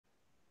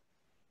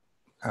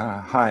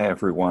Hi,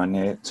 everyone.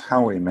 It's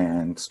Howie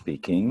Mann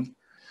speaking.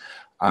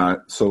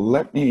 So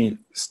let me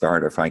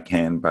start, if I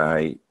can,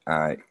 by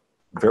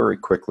very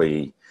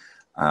quickly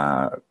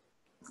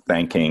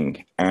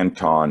thanking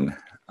Anton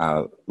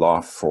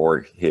Loff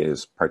for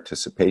his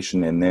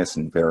participation in this,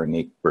 and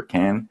Véronique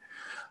Bourquin.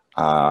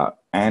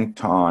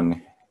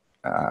 Anton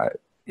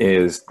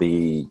is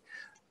the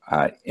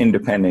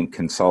independent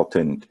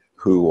consultant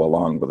who,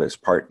 along with his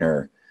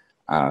partner,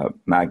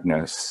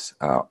 Magnus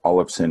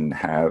Olofsson,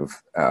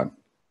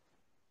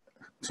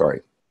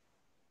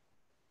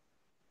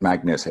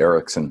 Magnus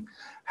Eriksson,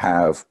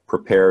 have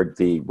prepared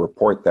the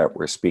report that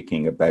we're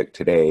speaking about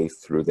today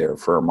through their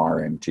firm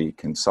RMG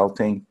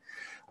Consulting.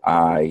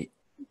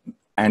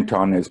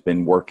 Anton has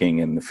been working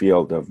in the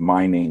field of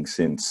mining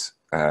since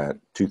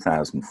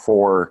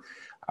 2004,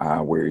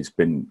 where he's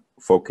been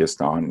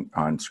focused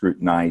on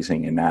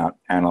scrutinizing and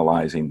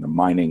analyzing the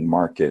mining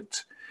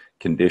market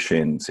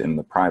conditions in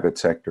the private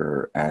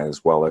sector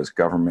as well as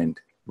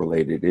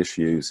government-related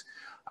issues.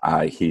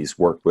 He's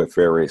worked with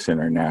various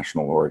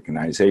international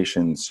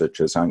organizations such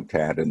as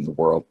UNCTAD and the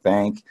World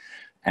Bank,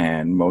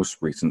 and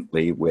most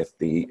recently with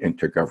the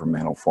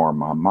Intergovernmental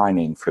Forum on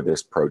Mining for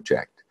this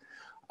project.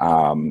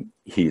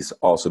 He's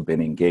also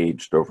been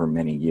engaged over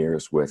many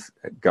years with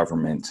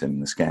governments in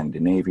the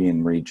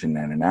Scandinavian region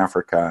and in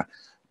Africa,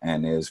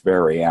 and is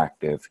very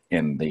active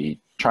in the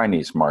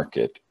Chinese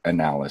market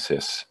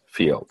analysis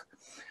field.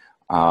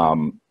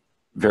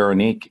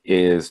 Véronique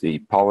is the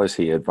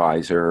policy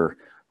advisor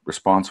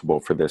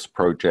responsible for this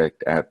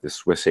project at the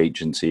Swiss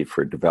Agency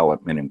for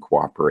Development and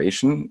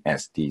Cooperation,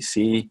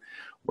 SDC,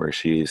 where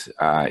she's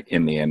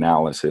in the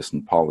analysis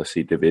and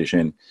policy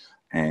division.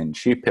 And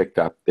she picked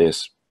up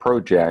this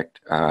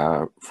project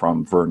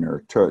from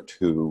Werner Tutt,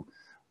 who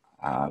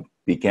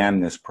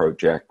began this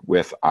project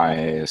with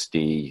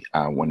IISD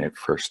when it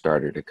first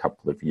started a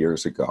couple of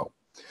years ago.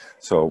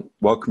 So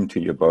welcome to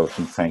you both,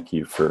 and thank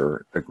you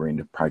for agreeing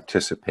to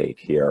participate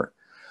here.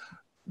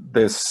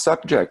 The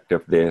subject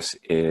of this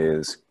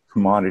is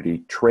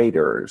commodity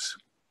traders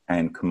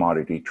and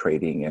commodity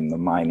trading in the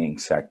mining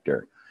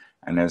sector.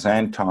 And as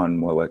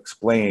Anton will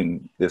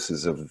explain, this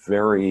is a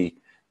very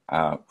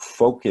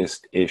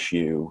focused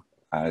issue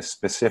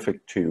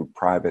specific to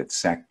private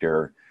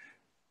sector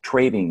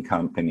trading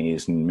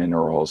companies in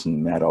minerals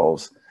and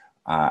metals,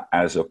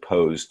 as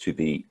opposed to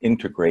the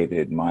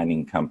integrated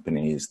mining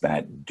companies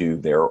that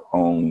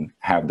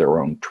have their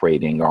own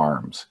trading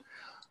arms.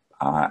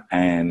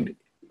 And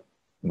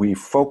we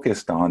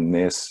focused on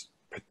this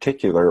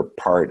particular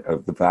part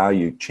of the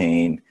value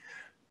chain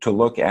to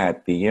look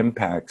at the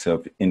impacts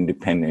of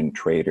independent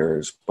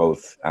traders,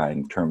 both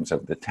in terms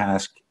of the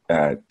tax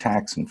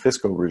and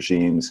fiscal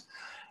regimes,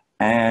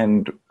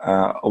 and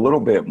a little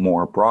bit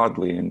more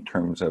broadly in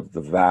terms of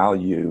the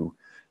value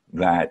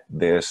that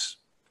this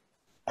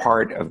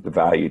part of the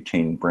value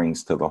chain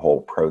brings to the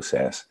whole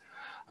process.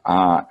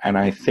 And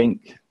I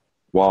think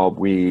while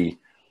we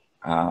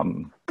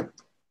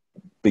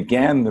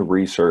began the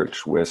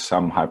research with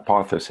some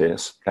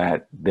hypothesis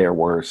that there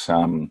were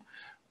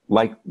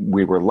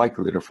we were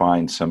likely to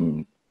find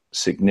some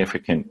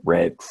significant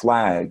red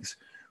flags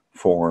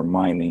for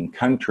mining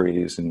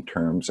countries in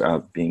terms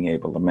of being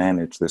able to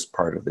manage this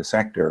part of the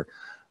sector.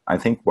 I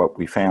think what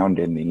we found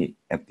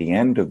at the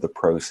end of the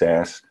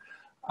process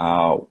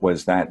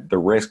was that the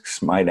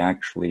risks might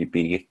actually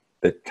be,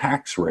 the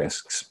tax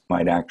risks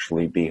might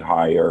actually be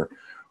higher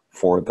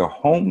for the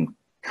home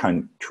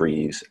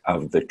countries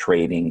of the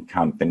trading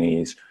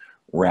companies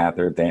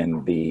rather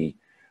than the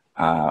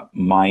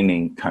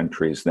mining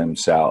countries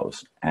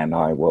themselves. And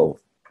I will,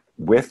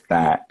 with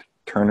that,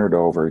 turn it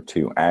over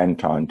to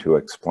Anton to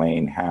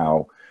explain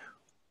how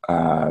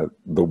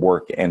the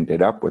work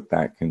ended up with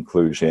that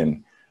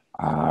conclusion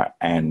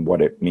and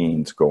what it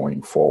means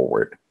going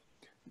forward.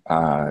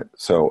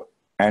 So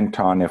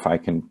Anton, if I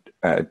can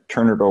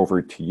turn it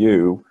over to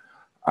you.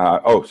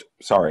 Oh,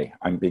 sorry,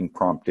 I'm being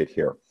prompted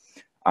here.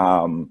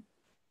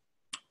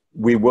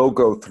 We will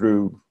go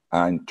through,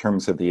 in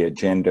terms of the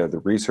agenda, the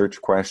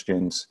research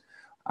questions,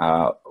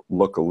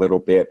 look a little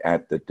bit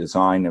at the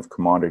design of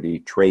commodity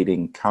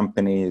trading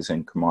companies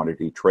and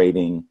commodity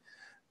trading,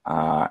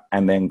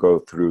 and then go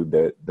through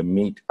the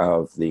meat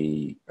of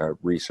the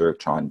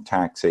research on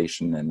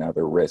taxation and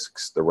other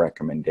risks, the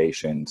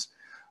recommendations,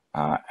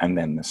 and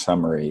then the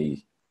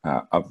summary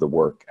of the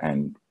work,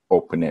 and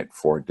open it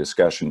for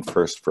discussion,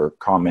 first for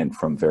comment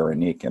from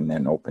Véronique and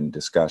then open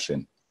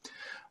discussion.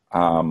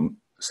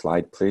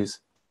 Slide, please.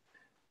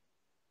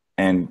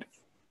 And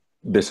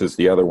this is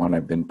the other one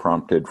I've been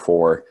prompted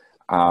for.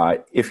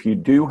 If you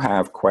do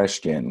have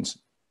questions,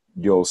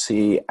 you'll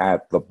see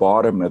at the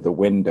bottom of the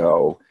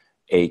window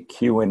a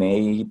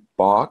Q&A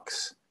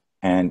box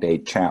and a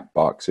chat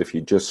box. If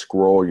you just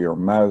scroll your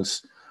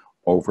mouse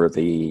over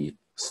the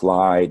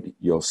slide,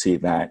 you'll see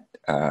that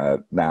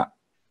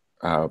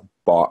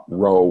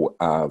row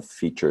of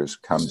features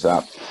comes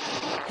up.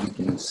 You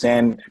can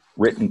send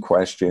written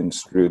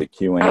questions through the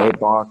Q&A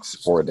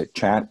box or the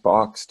chat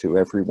box to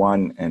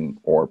everyone,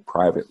 or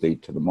privately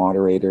to the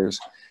moderators,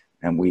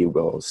 and we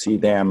will see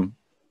them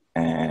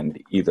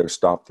and either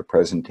stop the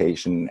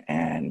presentation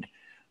and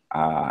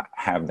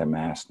have them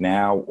asked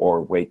now,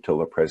 or wait till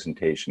the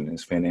presentation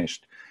is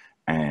finished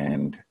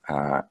and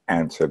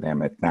answer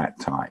them at that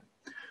time.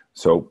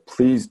 So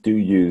please do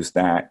use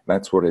that.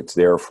 That's what it's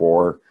there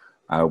for.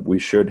 We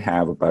should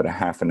have about a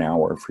half an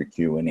hour for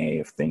Q&A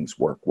if things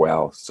work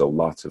well, so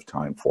lots of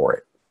time for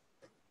it.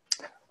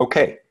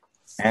 Okay,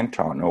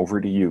 Anton, over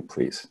to you,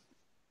 please.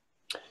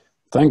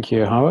 Thank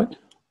you, Howard.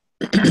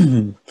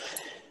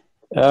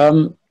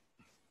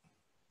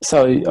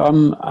 So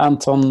I'm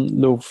Anton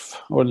Löf,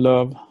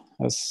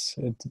 as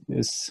it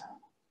is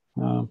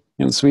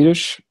in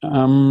Swedish.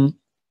 I'm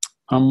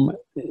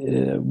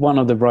one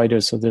of the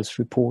writers of this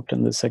report,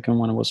 and the second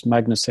one was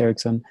Magnus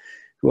Eriksson,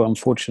 who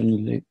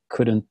unfortunately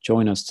couldn't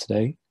join us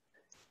today.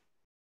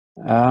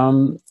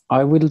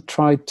 I will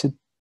try to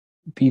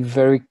be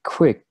very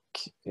quick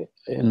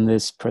in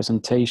this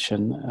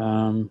presentation,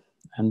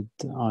 and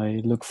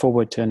I look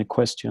forward to any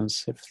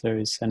questions if there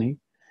is any.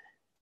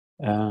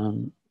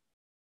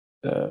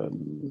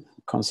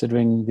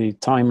 Considering the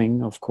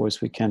timing, of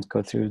course, we can't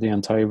go through the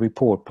entire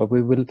report, but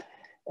we will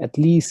at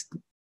least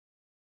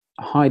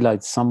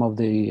highlight some of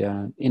the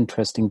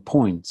interesting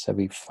points that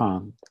we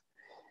found.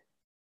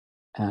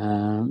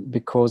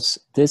 Because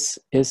this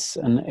is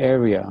an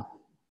area,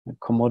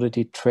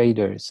 commodity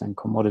traders and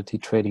commodity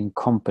trading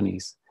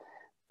companies,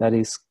 that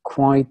is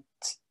quite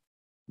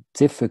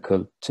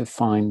difficult to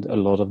find a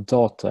lot of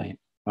data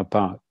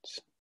about.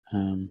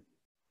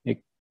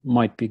 It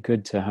might be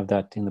good to have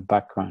that in the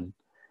background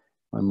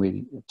when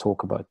we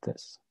talk about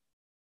this.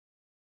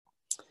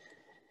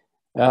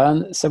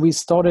 And so we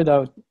started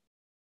out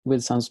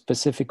with some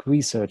specific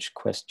research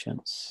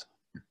questions.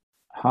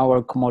 How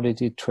are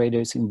commodity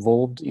traders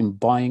involved in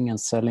buying and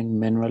selling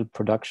mineral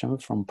production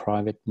from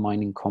private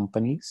mining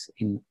companies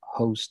in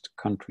host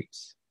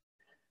countries?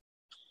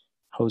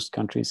 Host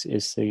countries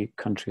is the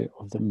country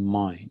of the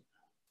mine.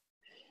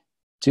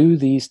 Do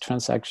these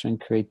transactions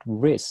create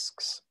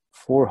risks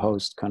for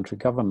host country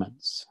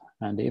governments?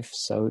 And if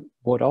so,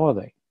 what are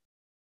they?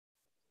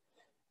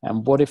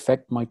 And what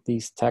effect might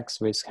these tax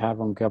risks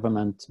have on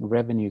government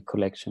revenue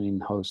collection in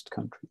host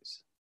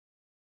countries?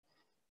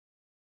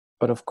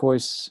 But of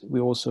course, we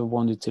also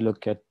wanted to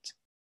look at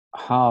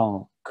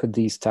how could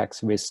these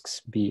tax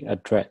risks be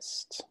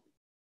addressed.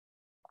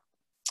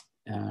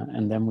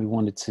 And then we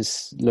wanted to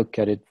look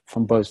at it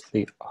from both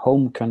the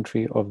home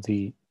country of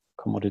the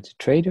commodity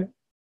trader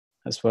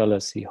as well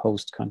as the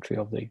host country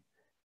of the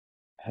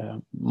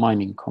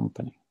mining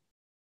company.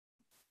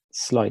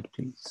 Slide,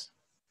 please.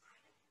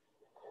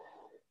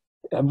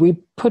 We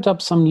put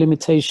up some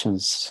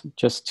limitations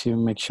just to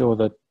make sure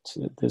that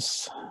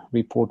this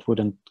report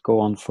wouldn't go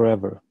on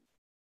forever.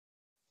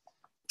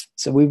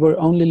 So we were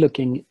only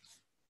looking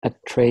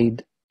at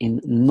trade in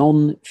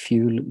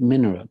non-fuel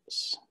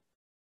minerals.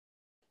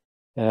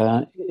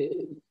 When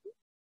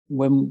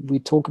we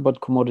talk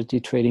about commodity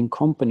trading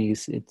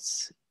companies,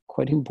 it's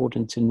quite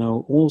important to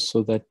know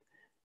also that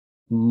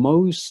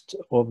most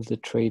of the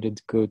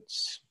traded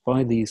goods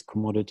by these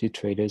commodity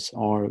traders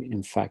are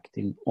in fact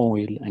in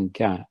oil and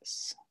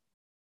gas.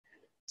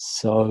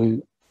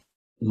 So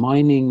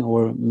mining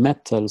or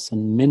metals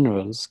and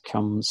minerals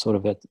come sort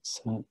of at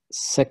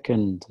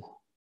second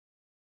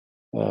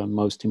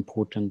most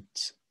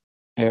important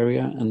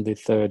area, and the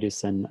third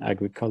is in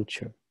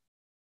agriculture.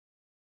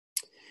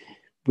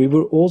 We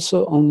were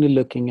also only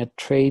looking at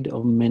trade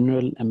of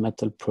mineral and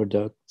metal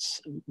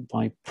products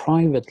by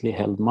privately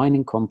held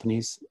mining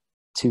companies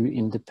to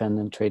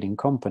independent trading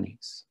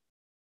companies.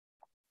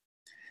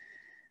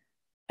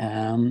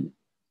 The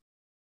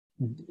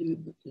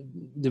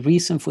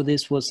reason for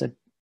this was that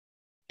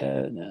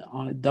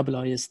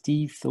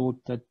IISD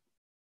thought that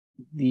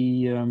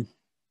the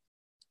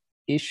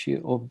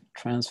issue of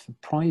transfer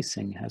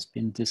pricing has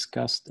been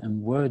discussed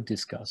and were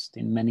discussed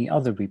in many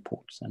other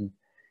reports, and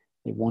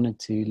they wanted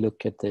to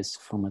look at this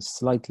from a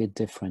slightly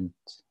different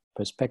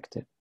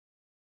perspective.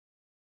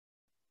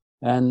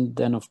 And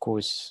then, of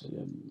course,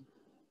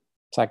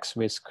 tax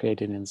risk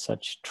created in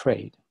such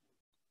trade.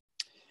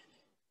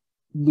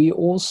 We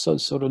also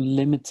sort of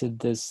limited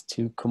this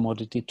to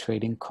commodity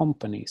trading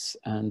companies,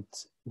 and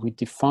we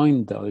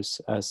defined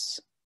those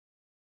as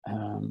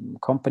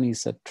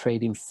companies that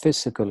trade in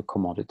physical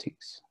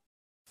commodities.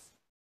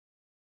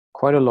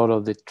 Quite a lot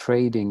of the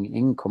trading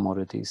in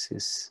commodities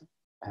is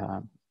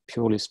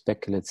purely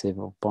speculative,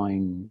 of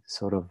buying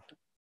sort of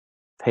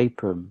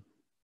paper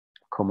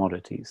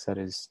commodities that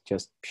is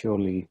just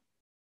purely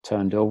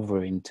turned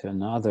over into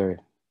another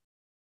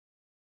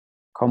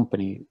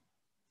company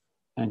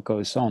and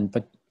goes on.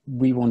 But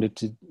we wanted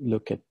to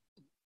look at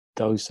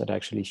those that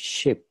actually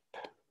ship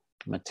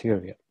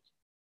material.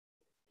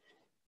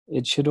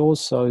 It should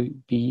also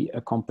be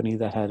a company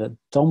that had a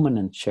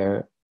dominant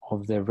share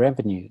of their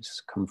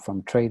revenues come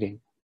from trading.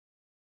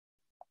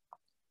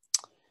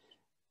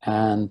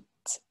 And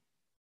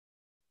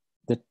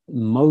that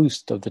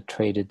most of the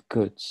traded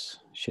goods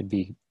should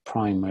be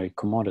primary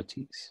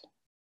commodities.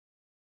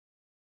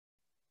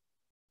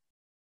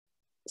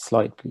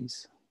 Slide,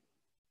 please.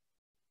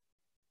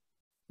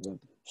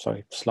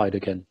 Sorry, slide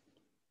again.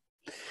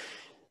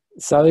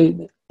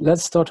 So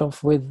let's start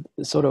off with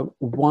sort of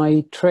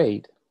why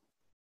trade.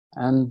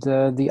 And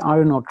the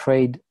iron ore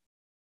trade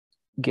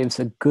gives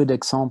a good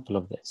example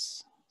of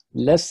this.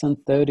 Less than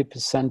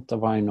 30%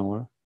 of iron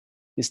ore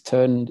is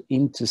turned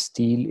into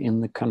steel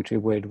in the country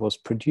where it was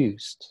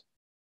produced.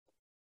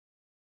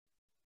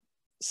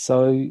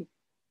 So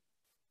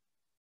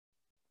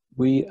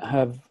we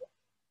have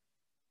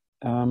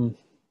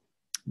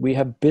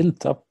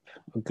built up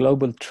a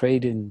global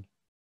trading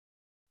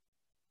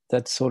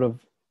that sort of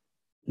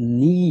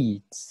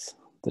needs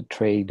the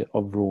trade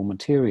of raw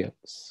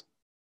materials.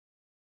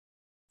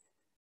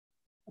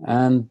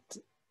 And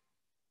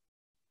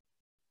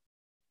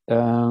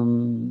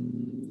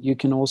you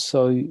can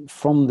also,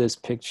 from this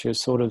picture,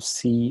 sort of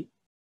see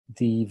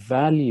the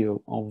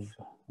value of,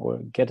 or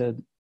get a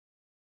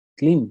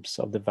glimpse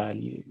of the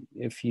value.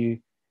 If you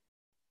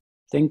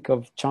think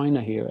of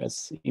China here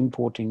as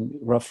importing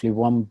roughly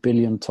 1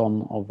 billion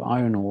ton of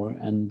iron ore,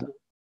 and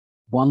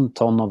 1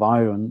 ton of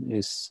iron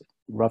is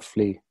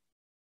roughly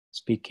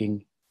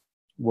speaking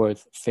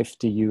worth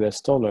 $50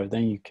 US,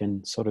 then you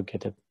can sort of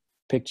get a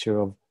picture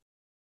of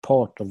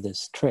part of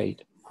this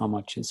trade, how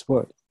much it's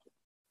worth.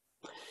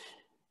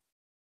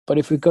 But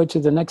if we go to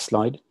the next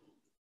slide,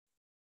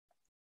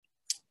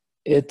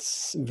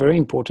 it's very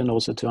important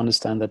also to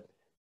understand that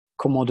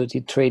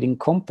commodity trading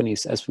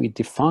companies, as we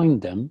define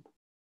them,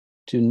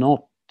 do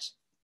not,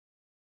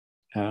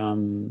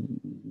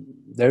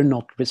 they're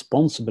not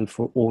responsible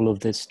for all of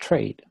this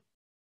trade.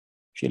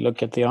 If you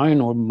look at the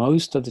iron ore,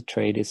 most of the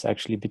trade is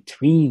actually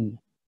between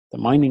the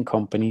mining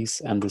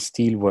companies and the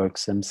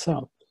steelworks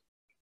themselves.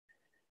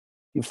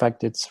 In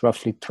fact, it's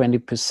roughly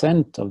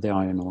 20% of the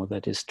iron ore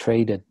that is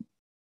traded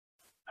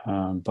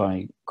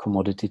by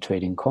commodity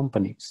trading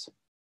companies.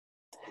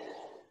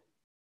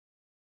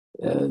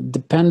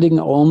 Depending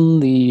on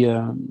the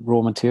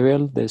raw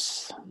material,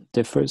 this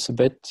differs a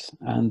bit,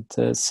 and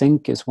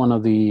zinc is one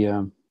of the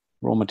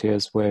raw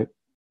materials where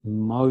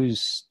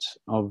most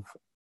of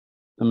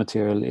the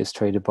material is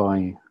traded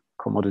by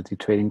commodity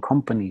trading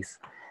companies.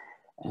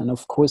 And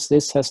of course,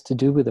 this has to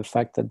do with the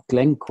fact that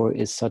Glencore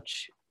is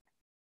such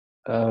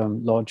a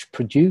large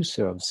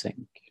producer of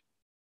zinc.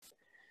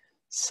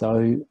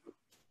 So,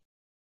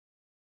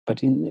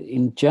 but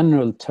in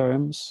general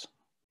terms,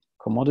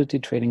 commodity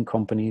trading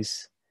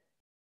companies,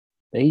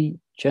 they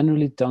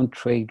generally don't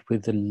trade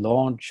with the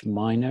large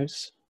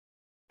miners,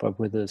 but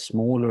with the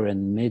smaller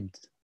and mid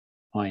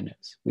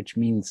miners, which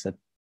means that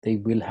they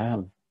will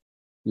have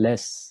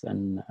less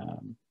than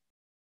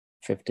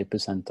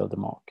 50% of the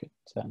market.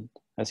 And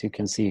as you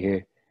can see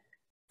here,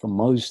 for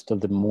most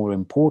of the more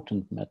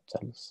important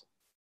metals,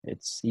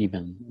 it's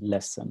even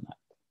less than that.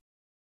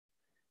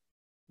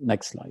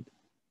 Next slide.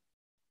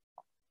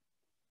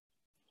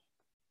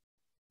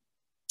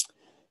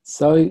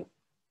 So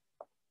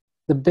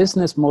the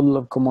business model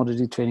of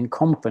commodity trading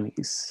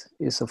companies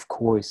is, of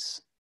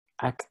course,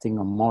 acting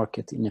on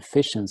market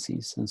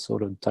inefficiencies and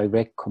sort of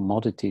direct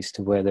commodities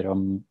to where they are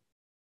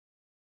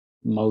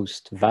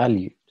most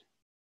valued.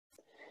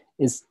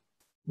 It's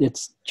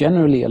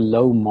generally a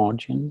low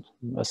margin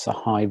as a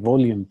high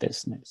volume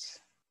business.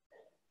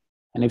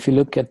 And if you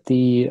look at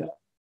the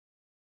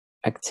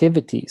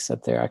activities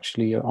that they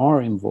actually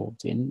are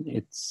involved in,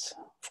 it's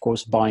of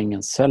course buying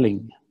and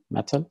selling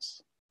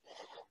metals,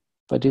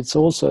 but it's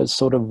also a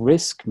sort of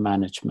risk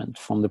management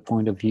from the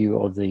point of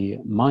view of the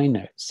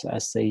miners,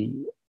 as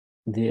when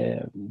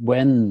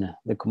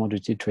the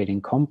commodity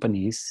trading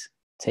companies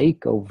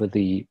take over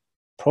the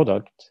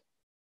product,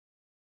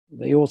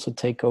 they also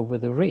take over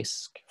the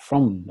risk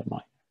from the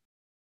miner.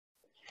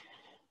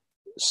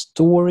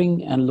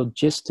 Storing and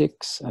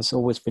logistics has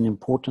always been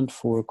important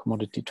for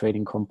commodity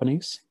trading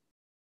companies.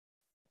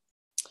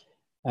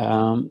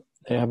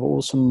 They have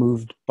also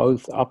moved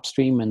both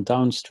upstream and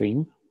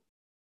downstream.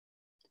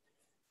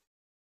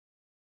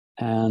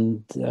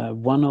 And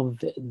one of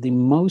the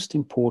most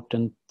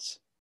important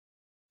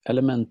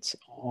elements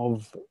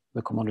of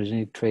the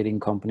commodity trading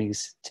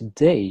companies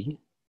today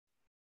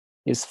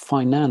is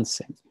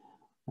financing.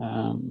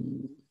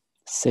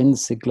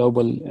 Since the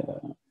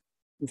global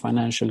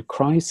financial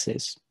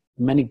crisis,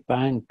 many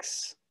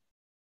banks,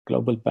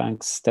 global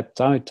banks,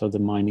 stepped out of the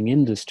mining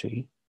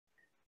industry.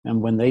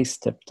 And when they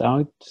stepped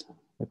out,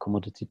 the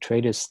commodity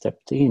traders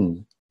stepped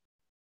in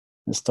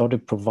and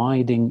started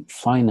providing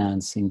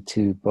financing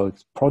to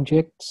both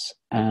projects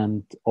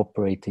and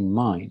operating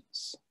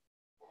mines.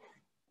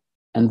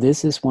 And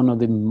this is one of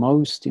the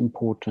most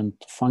important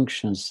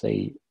functions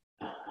they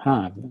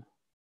have,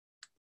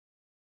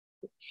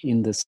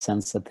 in the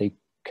sense that they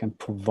can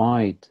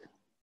provide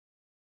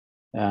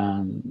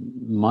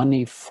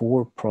money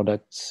for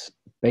products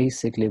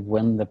basically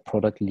when the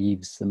product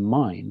leaves the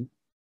mine,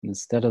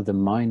 instead of the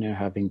miner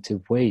having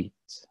to wait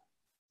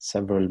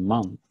several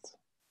months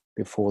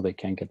before they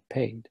can get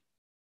paid.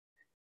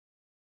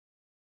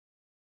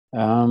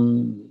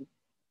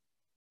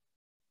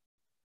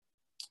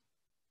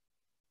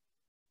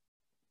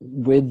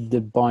 With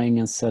the buying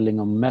and selling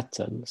of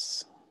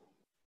metals,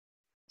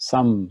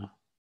 some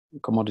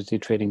commodity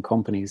trading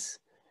companies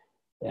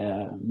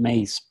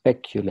may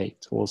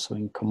speculate also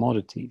in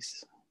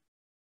commodities.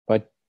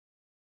 But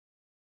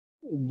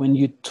when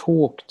you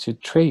talk to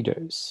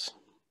traders,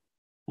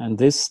 and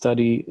this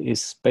study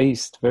is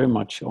based very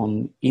much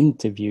on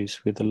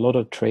interviews with a lot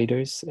of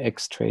traders,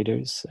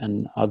 ex-traders,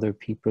 and other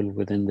people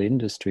within the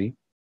industry,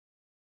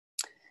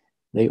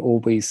 they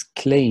always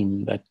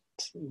claim that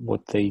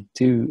what they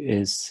do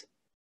is,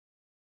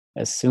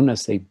 as soon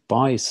as they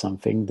buy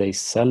something, they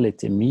sell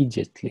it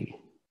immediately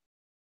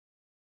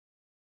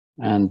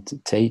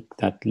and take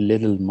that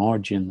little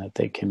margin that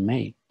they can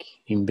make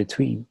in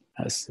between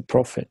as the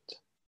profit.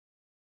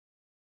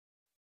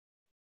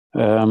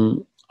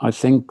 I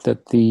think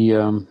that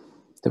the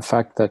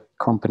fact that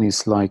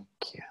companies like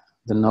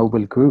the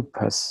Noble Group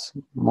has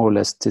more or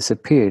less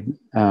disappeared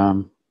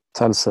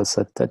tells us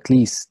that at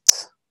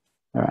least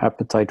their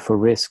appetite for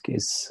risk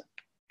is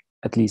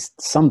at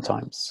least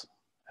sometimes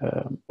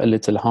a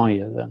little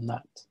higher than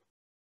that.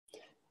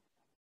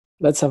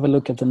 Let's have a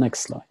look at the next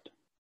slide.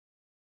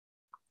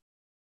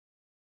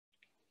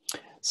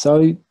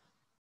 So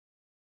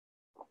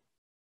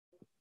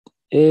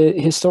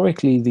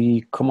historically,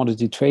 the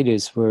commodity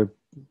traders were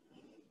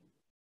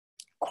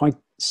quite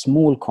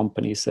small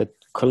companies that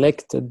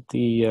collected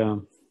the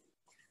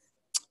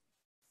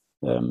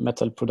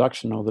metal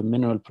production or the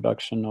mineral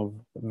production of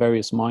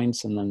various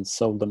mines and then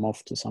sold them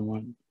off to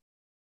someone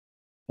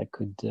that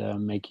could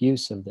make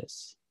use of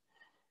this.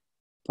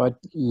 But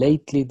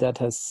lately that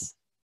has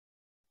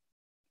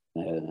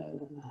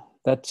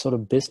that sort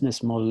of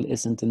business model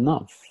isn't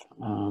enough.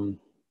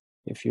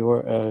 If you're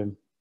a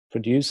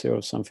producer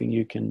of something,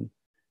 you can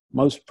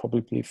most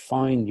probably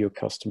find your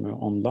customer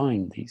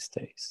online these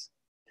days.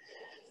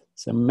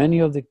 So many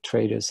of the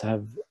traders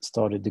have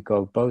started to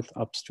go both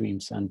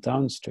upstreams and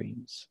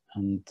downstreams,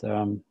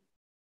 and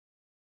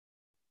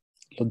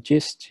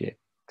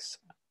logistics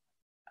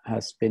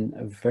has been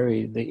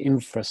the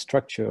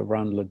infrastructure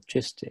around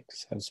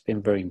logistics has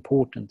been very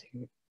important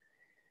here.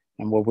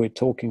 And what we're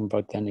talking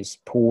about then is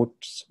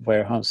ports,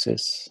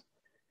 warehouses,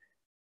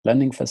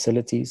 blending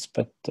facilities,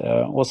 but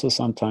also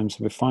sometimes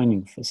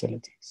refining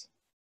facilities.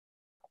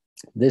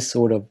 This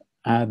sort of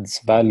adds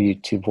value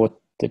to what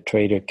the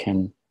trader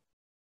can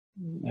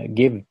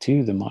give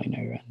to the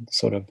miner and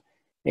sort of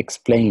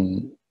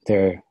explain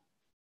their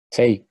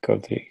take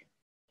of the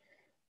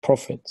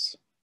profits.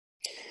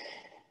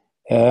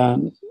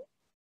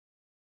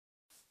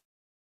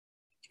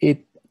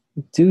 It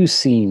do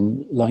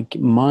seem like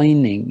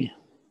mining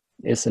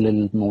is a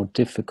little more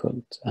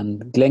difficult,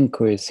 and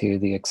Glencore is here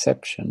the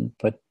exception,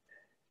 but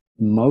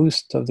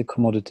most of the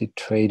commodity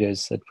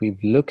traders that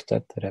we've looked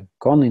at that have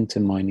gone into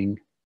mining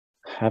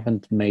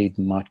haven't made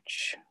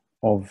much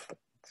of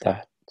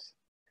that.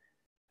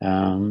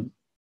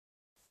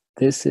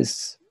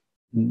 This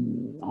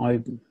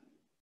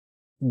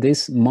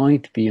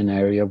might be an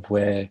area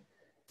where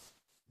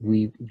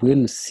we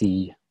will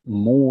see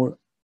more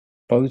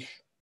both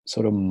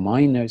sort of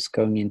miners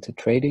going into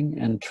trading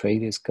and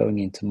traders going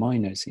into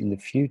miners in the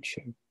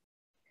future.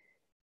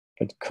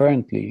 But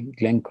currently,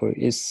 Glencore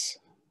is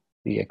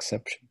the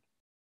exception.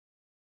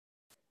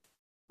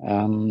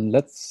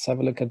 Let's have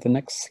a look at the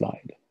next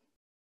slide.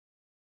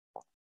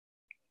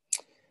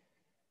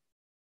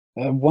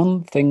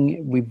 One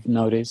thing we've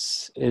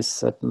noticed is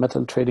that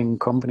metal trading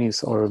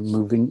companies are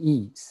moving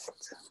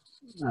east.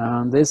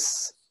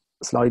 This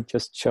slide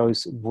just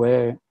shows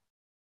where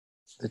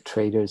the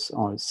traders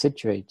are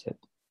situated.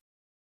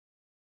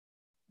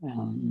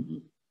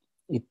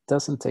 It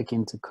doesn't take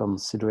into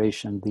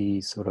consideration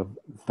the sort of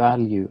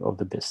value of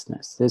the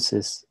business. This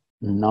is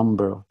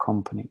number of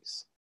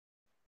companies.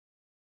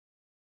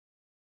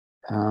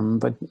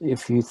 But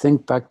if you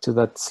think back to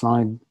that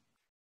slide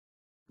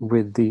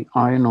with the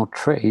iron ore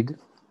trade,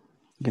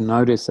 you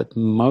notice that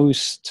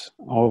most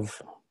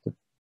of the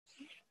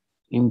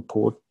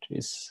import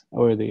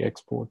or the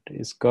export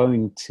is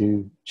going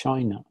to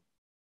China.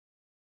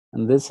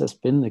 And this has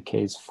been the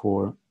case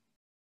for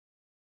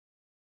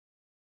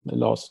the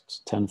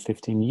last 10,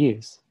 15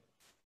 years.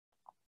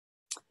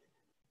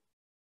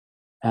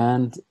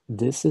 And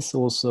this is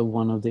also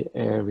one of the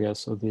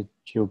areas, or the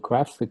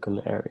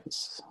geographical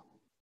areas,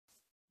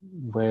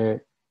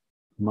 where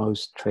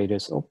most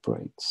traders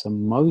operate. So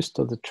most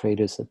of the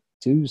traders that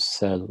do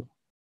sell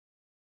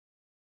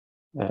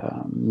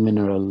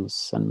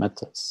minerals and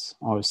metals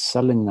are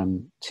selling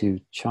them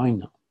to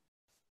China.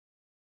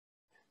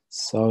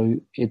 So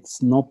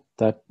it's not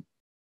that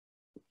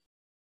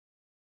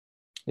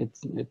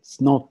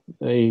it's not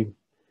a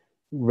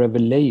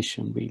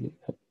revelation really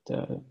that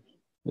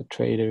the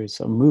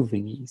traders are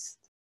moving east,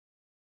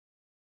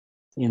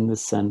 in the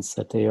sense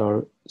that they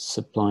are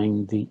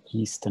supplying the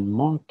eastern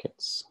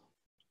markets.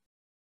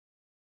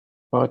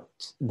 But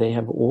they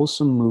have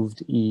also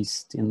moved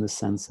east in the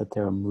sense that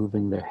they are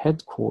moving their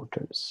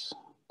headquarters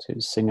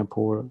to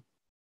Singapore,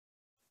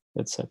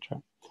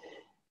 etc.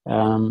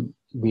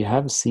 We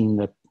have seen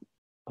that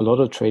a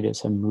lot of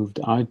traders have moved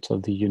out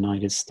of the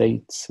United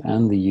States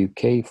and the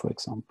UK, for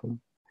example.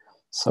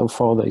 So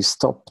far they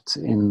stopped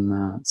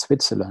in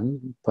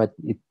Switzerland, but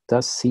it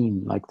does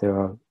seem like there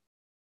are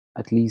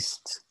at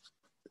least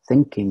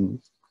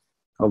thinking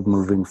of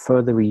moving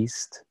further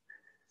east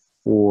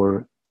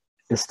or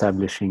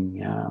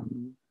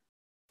establishing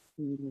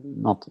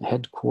not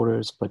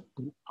headquarters but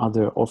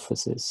other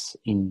offices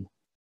in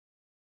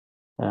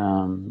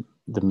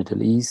the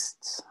Middle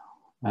East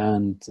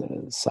and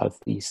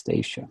Southeast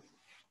Asia.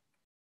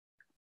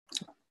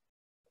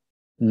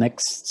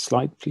 Next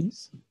slide,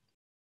 please.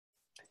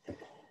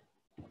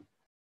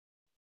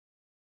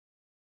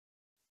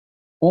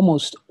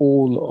 Almost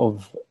all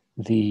of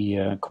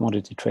the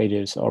commodity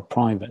traders are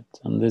private,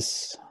 and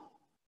this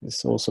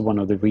is also one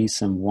of the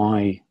reasons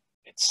why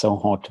it's so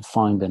hard to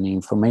find any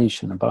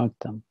information about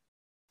them.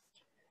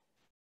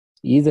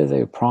 Either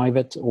they're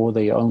private or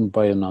they're owned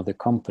by another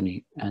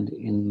company, and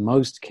in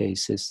most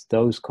cases,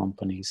 those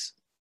companies,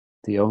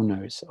 the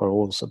owners, are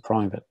also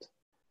private.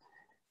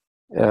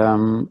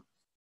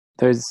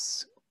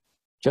 There's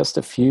just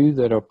a few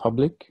that are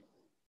public,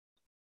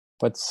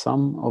 but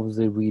some of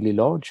the really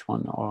large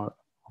ones are,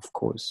 of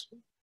course,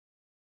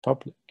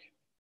 public.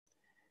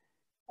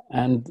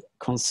 And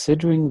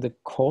considering the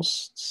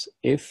costs,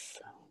 if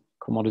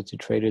commodity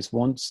traders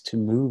want to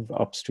move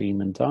upstream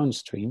and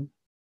downstream,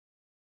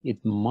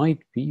 it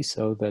might be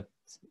so that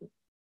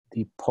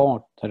the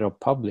part that are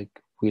public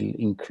will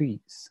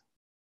increase.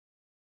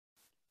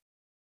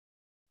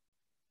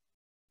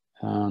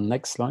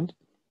 Next slide.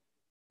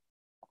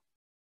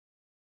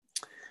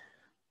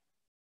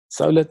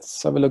 So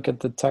let's have a look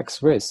at the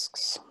tax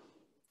risks,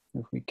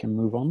 if we can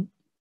move on.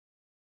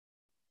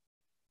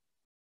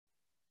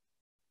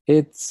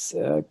 It's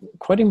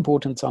quite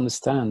important to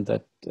understand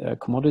that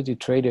commodity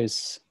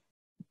traders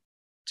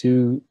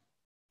do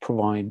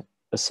provide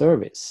a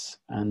service,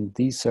 and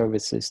these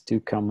services do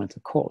come at a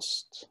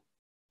cost.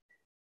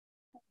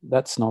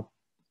 That's not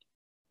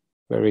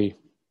very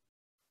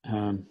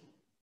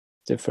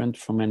different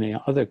from any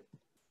other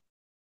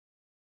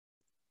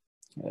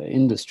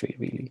industry,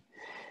 really.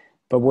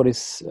 But what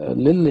is a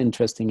little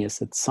interesting is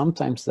that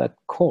sometimes that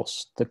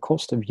cost, the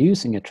cost of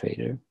using a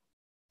trader,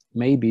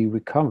 may be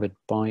recovered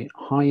by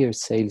higher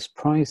sales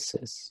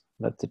prices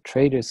that the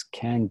traders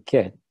can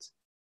get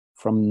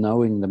from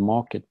knowing the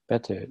market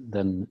better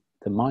than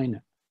the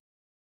miner.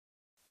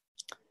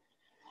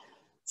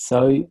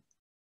 So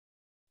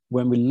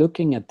when we're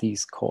looking at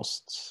these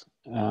costs,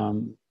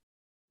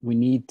 we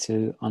need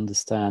to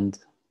understand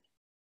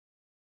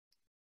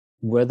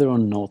whether or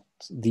not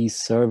these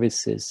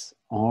services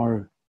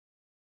are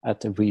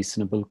at a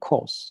reasonable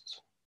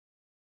cost.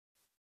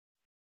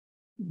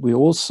 We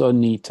also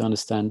need to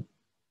understand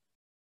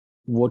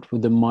what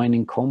would the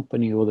mining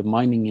company or the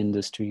mining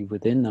industry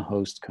within a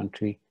host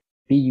country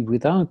be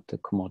without the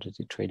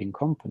commodity trading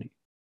company,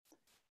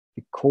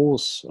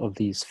 because of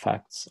these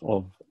facts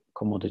of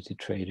commodity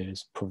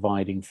traders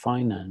providing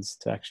finance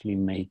to actually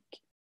make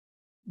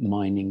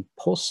mining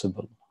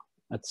possible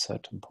at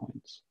certain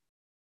points.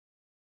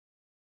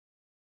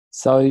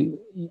 So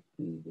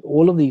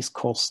all of these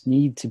costs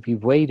need to be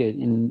weighted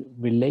in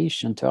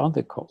relation to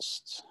other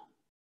costs.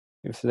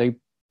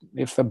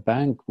 If a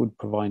bank would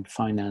provide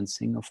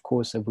financing, of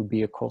course there would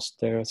be a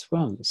cost there as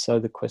well. So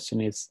the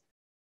question is,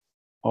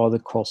 are the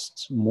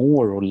costs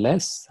more or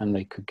less than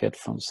they could get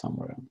from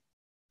somewhere,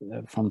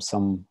 from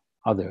some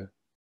other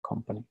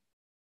company?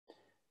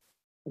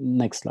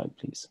 Next slide,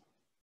 please.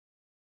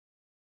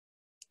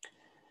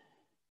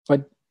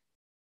 But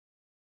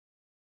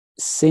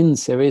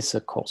since there is a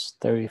cost,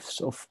 there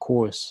is of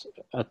course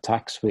a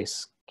tax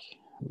risk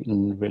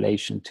in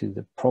relation to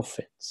the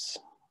profits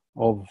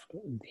of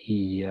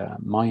the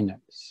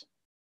miners.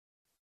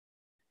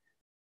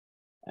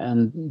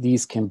 And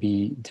these can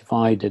be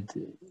divided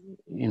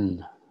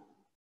in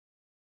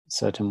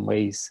certain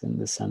ways, in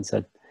the sense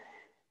that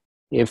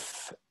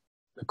if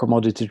a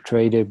commodity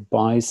trader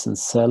buys and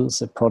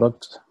sells a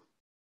product,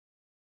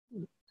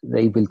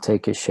 they will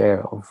take a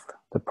share of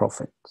the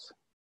profits.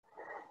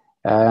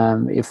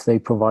 If they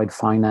provide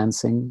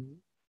financing,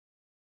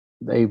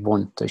 they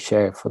want a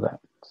share for that.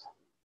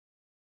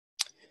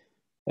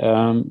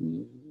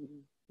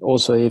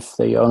 Also, if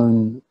they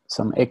own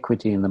some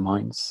equity in the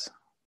mines,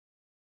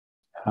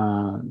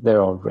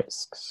 there are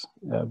risks.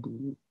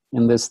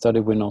 In this study,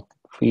 we're not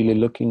really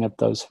looking at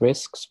those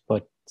risks,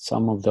 but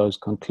some of those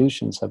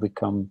conclusions that we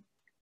come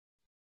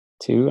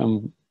to,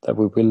 and that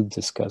we will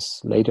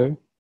discuss later,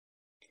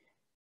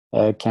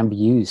 can be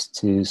used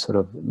to sort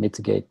of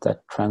mitigate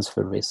that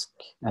transfer risk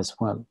as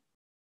well.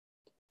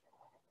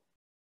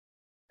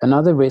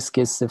 Another risk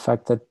is the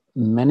fact that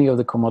many of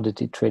the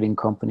commodity trading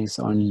companies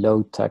are in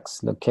low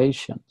tax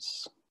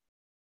locations.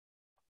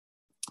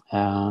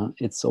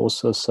 It's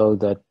also so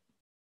that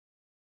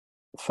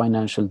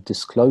financial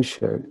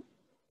disclosure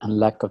and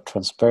lack of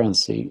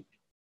transparency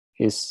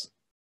is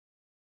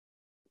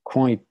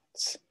quite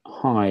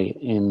high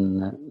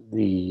in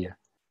the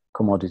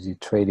commodity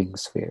trading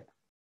sphere.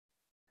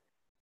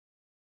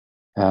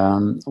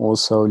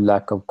 Also,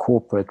 lack of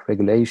corporate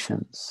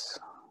regulations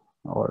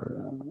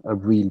are a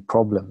real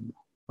problem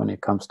when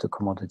it comes to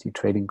commodity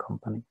trading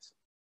companies.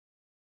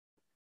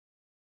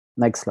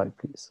 Next slide,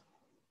 please.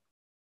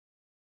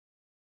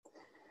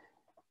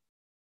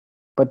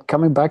 But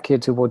coming back here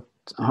to what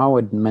what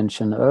Howard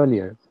mentioned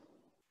earlier.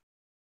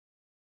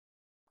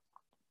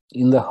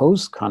 In the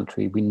host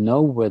country, we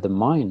know where the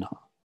mine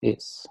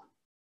is.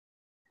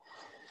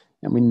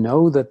 And we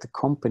know that the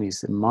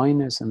companies, the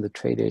miners and the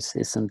traders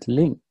isn't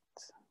linked.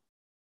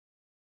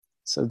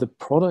 So the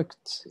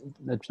products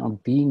that are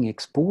being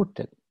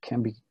exported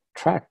can be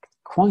tracked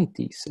quite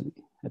easily.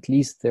 At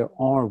least there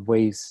are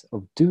ways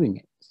of doing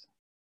it.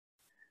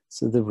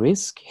 So the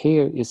risk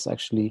here is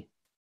actually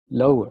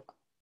lower.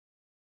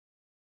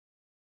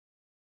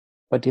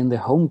 But in the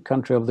home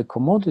country of the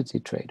commodity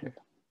trader,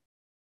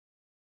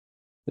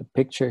 the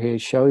picture here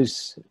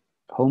shows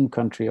home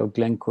country of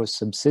Glencore's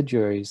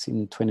subsidiaries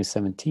in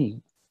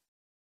 2017.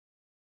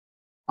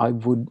 I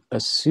would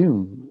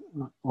assume,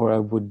 or I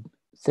would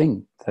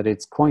think, that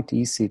it's quite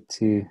easy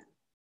to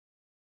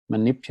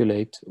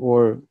manipulate,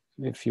 or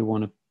if you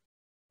want to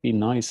be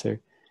nicer,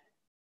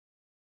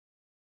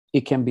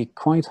 it can be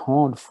quite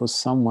hard for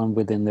someone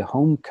within the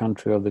home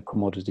country of the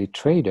commodity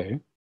trader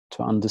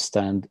to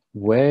understand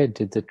where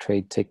did the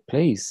trade take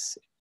place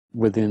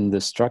within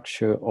the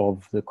structure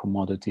of the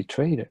commodity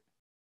trader.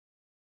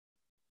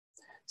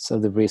 So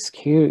the risk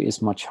here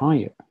is much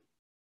higher.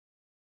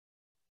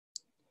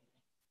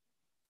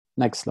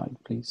 Next slide,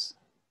 please.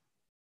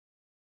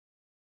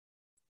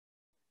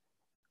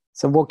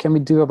 So what can we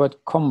do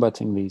about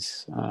combating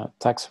these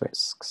tax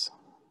risks?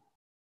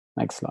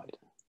 Next slide.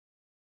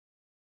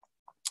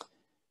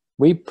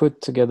 We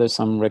put together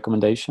some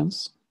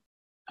recommendations.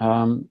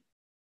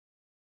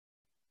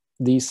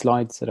 These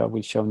slides that I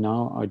will show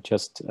now are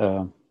just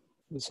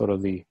sort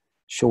of the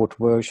short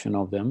version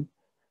of them.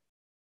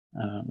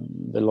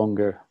 The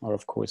longer are,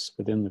 of course,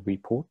 within the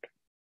report.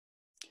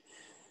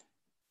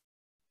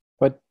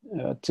 But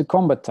to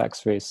combat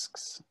tax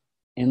risks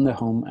in the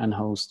home and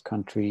host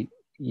country,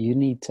 you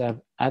need to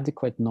have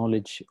adequate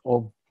knowledge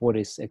of what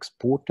is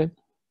exported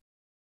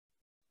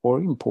or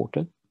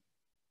imported.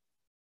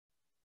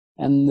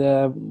 And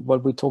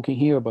what we're talking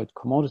here about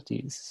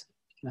commodities,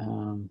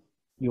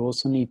 you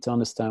also need to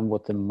understand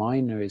what the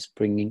miner is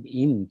bringing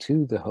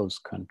into the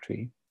host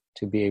country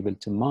to be able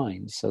to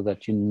mine, so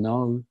that you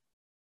know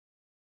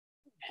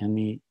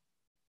any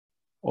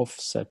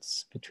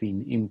offsets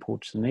between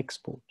imports and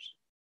exports.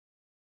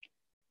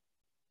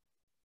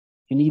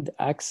 You need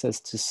access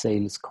to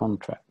sales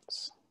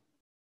contracts.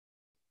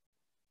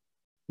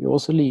 You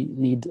also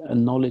need a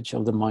knowledge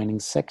of the mining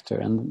sector,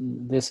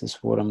 and this is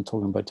what I'm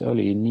talking about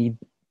earlier. You need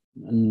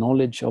a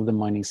knowledge of the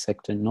mining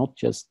sector, not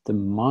just the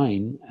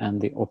mine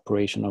and the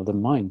operation of the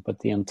mine, but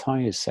the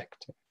entire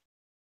sector.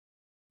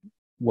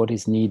 What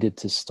is needed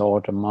to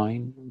start a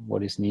mine,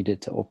 what is needed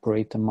to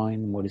operate a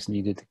mine, what is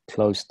needed to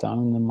close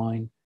down the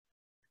mine.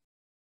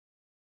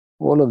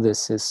 All of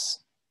this is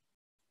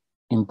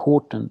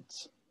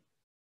important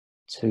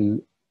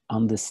to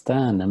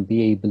understand and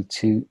be able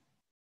to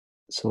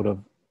sort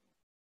of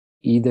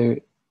either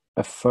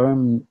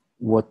affirm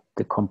what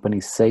the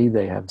companies say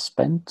they have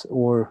spent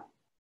or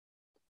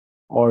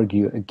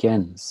argue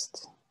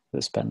against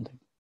the spending.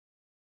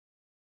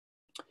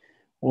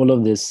 All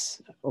of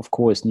this, of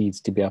course, needs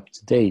to be up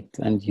to date,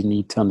 and you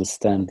need to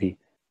understand the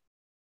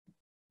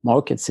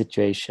market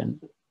situation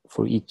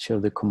for each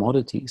of the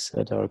commodities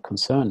that are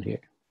concerned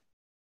here.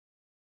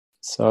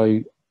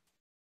 So,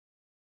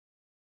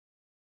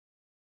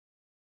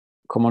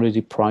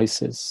 commodity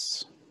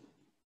prices,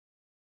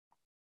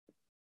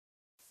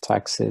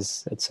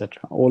 taxes,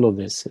 etc. All of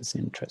this is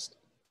interesting.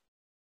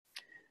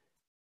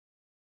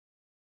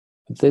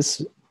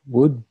 This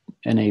would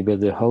enable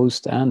the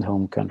host and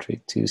home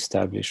country to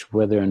establish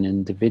whether an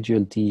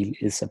individual deal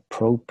is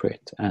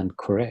appropriate and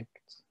correct.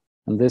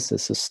 And this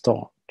is a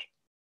start.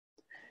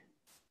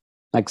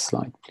 Next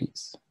slide,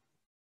 please.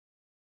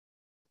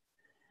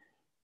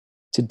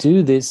 To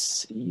do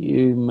this,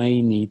 you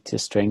may need to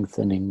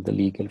strengthen the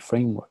legal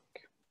framework.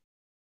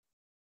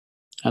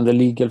 And the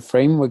legal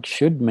framework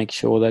should make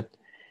sure that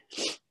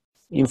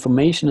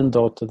information and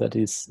data that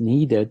is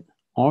needed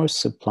are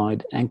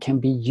supplied and can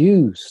be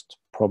used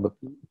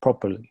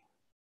properly.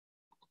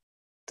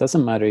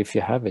 Doesn't matter if you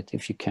have it,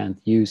 if you can't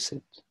use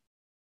it.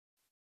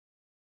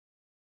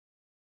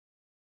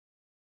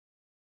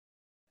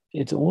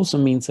 It also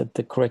means that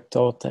the correct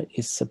data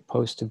is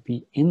supposed to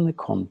be in the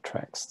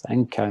contracts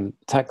and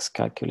tax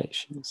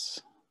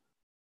calculations.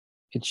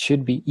 It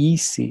should be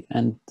easy,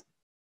 and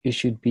you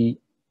should be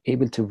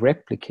able to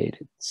replicate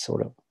it,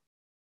 sort of.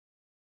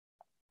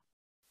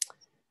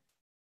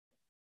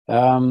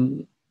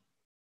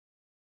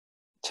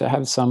 To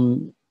have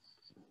some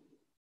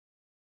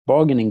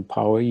bargaining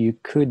power, you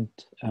could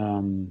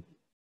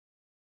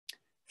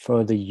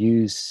further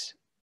use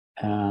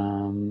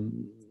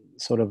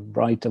sort of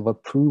right of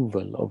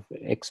approval of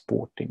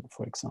exporting,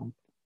 for example.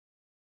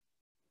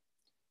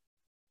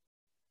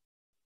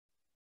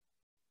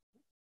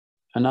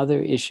 Another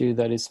issue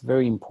that is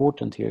very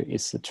important here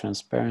is the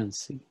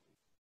transparency.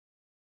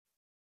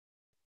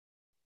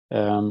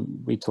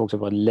 We talked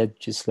about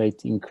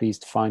legislate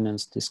increased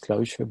finance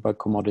disclosure by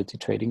commodity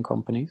trading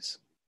companies.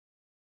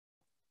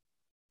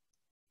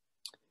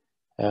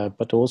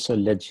 but also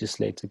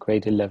legislate a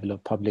greater level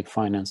of public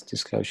finance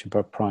disclosure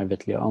by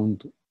privately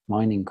owned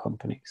mining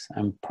companies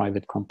and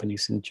private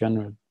companies in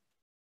general.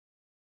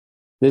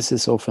 This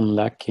is often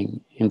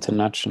lacking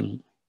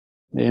internationally.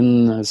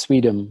 In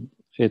Sweden,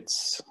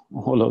 it's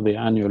all of the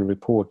annual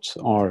reports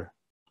are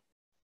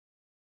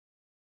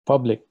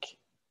public,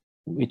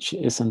 which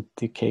isn't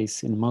the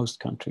case in most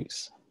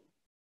countries.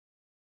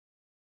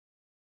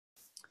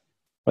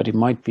 But it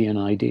might be an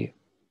idea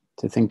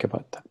to think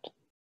about that.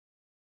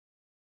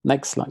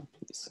 Next slide,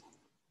 please.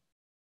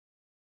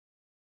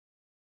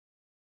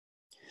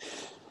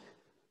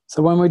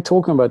 So when we're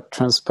talking about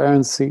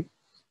transparency,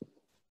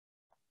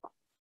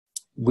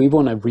 we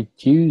want to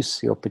reduce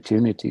the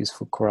opportunities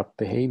for corrupt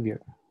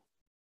behavior.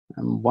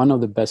 And one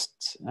of the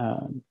best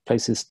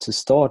places to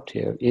start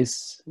here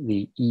is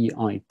the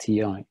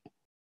EITI.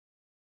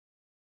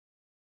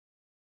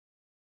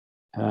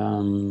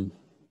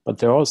 But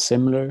there are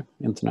similar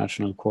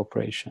international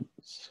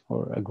corporations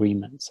or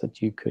agreements that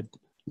you could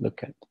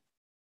look at.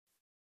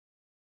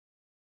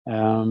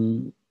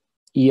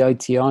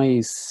 EITI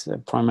is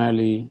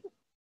primarily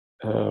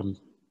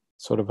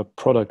sort of a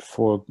product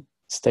for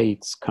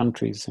states,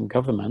 countries, and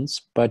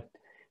governments, but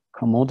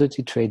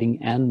commodity trading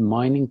and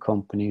mining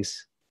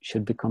companies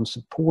should become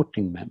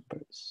supporting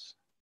members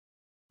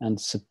and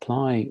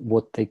supply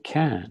what they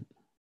can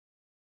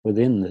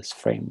within this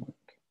framework.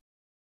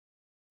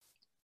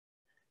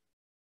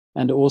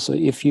 And also,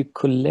 if you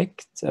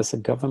collect, as a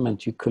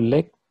government, you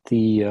collect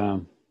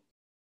the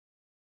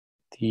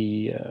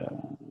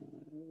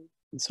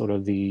sort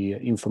of the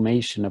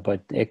information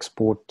about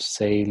export,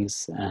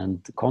 sales,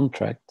 and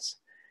contracts,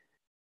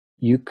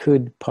 you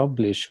could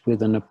publish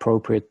with an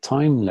appropriate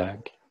time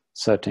lag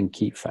certain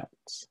key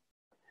facts.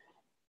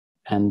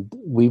 And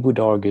we would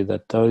argue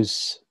that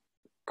those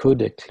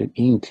could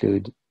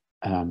include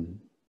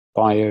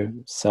buyer,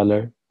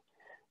 seller,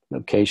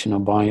 location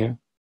of buyer,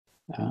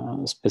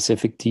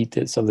 specific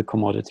details of the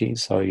commodity.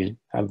 So you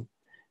have,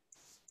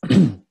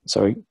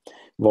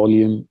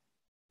 volume,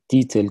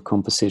 detailed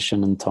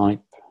composition and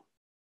type,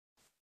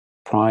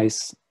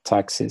 price,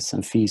 taxes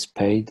and fees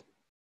paid,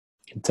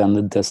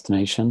 intended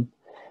destination.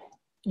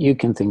 You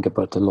can think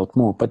about a lot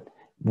more, but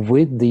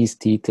with these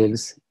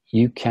details,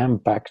 you can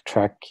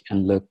backtrack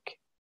and look,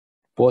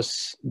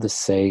 was the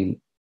sale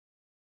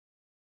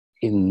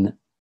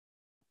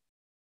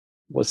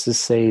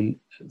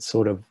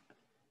sort of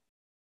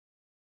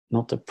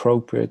not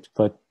appropriate,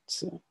 but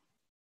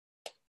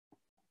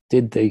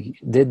did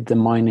the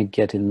miner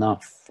get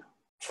enough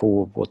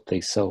for what they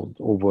sold,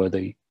 or were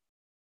they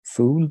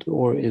fooled,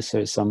 or is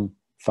there some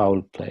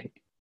foul play?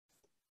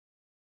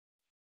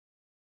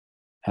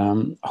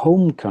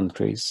 Home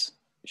countries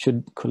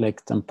should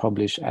collect and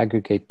publish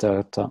aggregate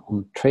data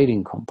on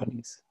trading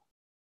companies.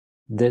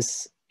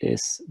 This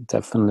is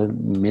definitely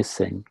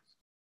missing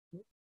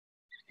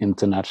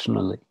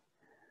internationally.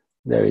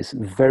 There is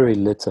very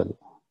little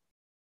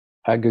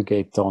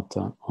aggregate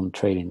data on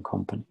trading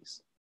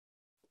companies.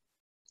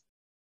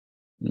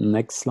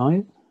 Next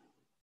slide.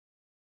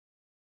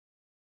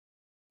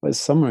 Well,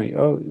 summary.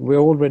 Oh, we're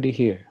already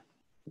here.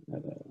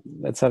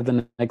 Let's have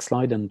the next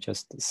slide and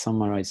just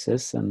summarize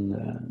this, and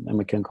then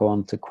we can go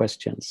on to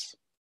questions.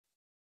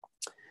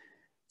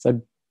 So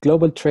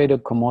global trade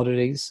of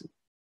commodities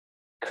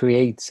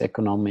creates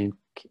economic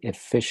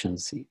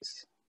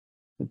efficiencies.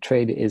 The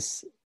trade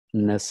is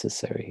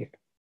necessary here.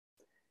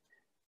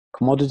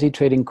 Commodity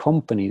trading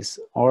companies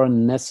are a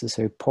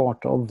necessary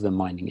part of the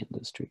mining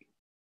industry.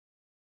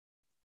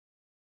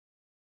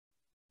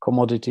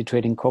 Commodity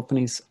trading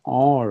companies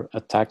are a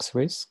tax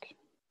risk.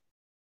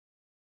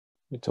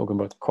 We're talking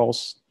about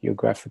cost,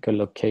 geographical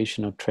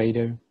location of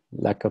trader,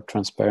 lack of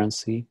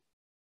transparency,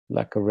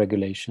 lack of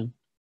regulation.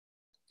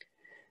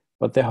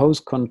 But the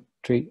host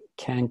country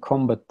can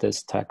combat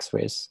this tax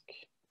risk,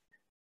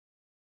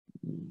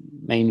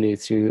 mainly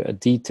through a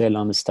detailed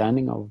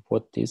understanding of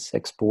what is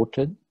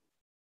exported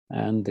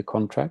and the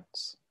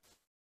contracts,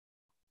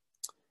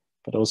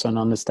 but also an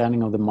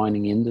understanding of the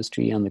mining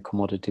industry and the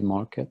commodity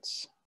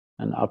markets,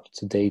 and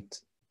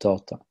up-to-date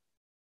data.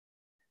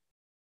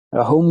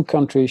 A home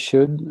country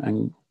should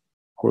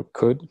or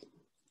could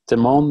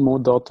demand more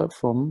data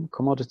from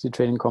commodity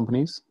trading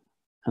companies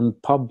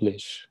and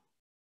publish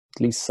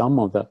at least some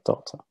of that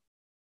data.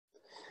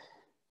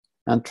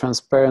 And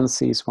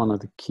transparency is one of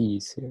the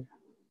keys here.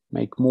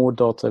 Make more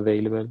data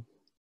available.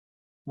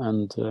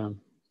 And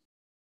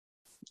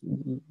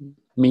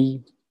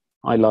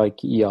I like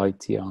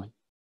EITI.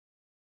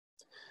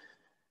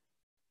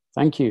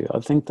 Thank you. I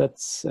think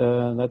that's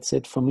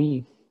it for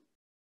me,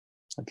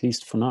 at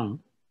least for now.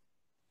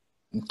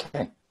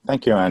 Okay,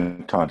 thank you,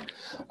 Anton.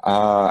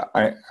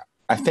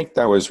 I think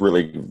that was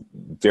really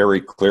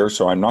very clear,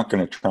 so I'm not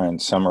going to try and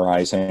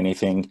summarize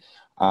anything.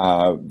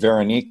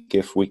 Véronique,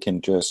 if we can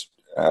just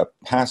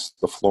pass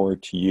the floor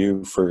to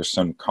you for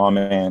some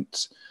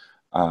comments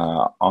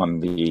on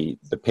the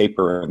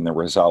paper and the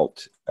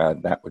result,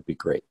 that would be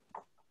great.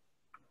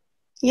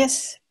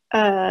 Yes,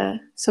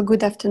 so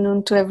good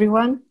afternoon to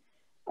everyone.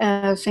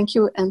 Thank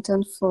you,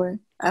 Anton, for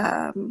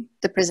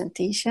the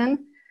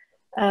presentation.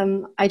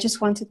 I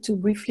just wanted to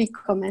briefly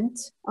comment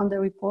on the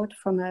report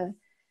from a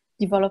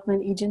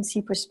development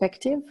agency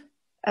perspective.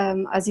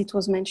 As it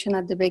was mentioned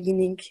at the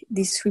beginning,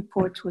 this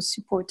report was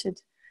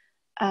supported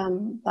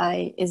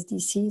by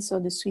SDC, so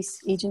the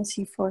Swiss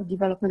Agency for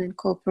Development and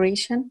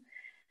Cooperation.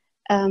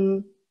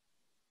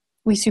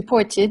 We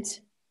supported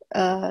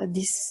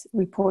this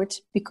report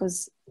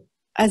because,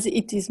 as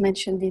it is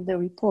mentioned in the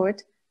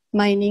report,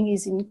 mining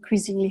is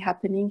increasingly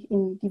happening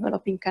in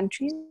developing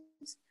countries,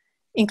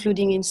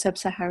 including in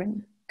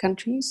sub-Saharan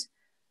countries,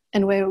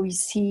 and where we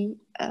see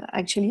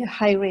actually a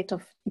high rate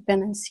of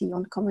dependency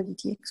on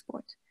commodity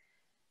export.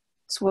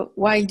 So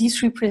while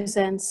this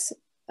represents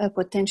a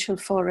potential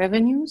for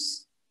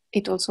revenues,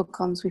 it also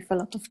comes with a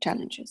lot of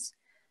challenges.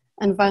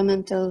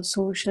 Environmental,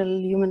 social,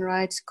 human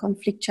rights,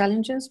 conflict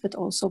challenges, but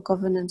also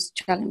governance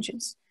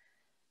challenges.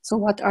 So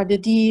what are the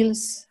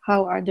deals?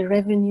 How are the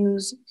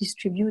revenues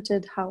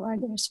distributed? How are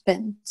they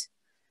spent?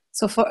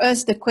 So for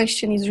us, the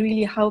question is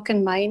really how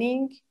can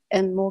mining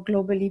and more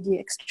globally the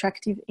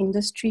extractive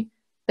industry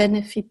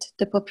benefit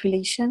the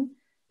population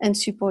and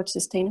support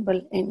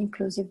sustainable and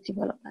inclusive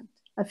development?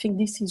 I think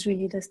this is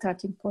really the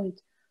starting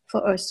point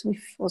for us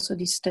with also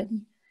this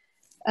study.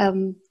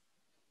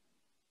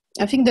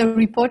 I think the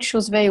report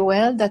shows very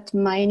well that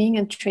mining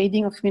and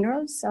trading of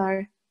minerals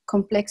are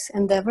complex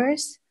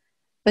endeavors,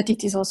 but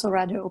it is also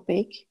rather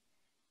opaque.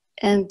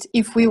 And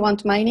if we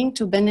want mining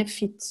to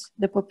benefit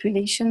the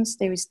populations,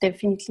 there is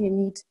definitely a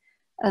need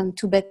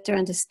to better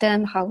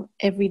understand how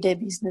everyday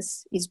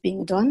business is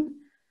being done,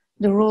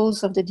 the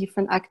roles of the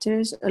different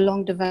actors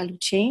along the value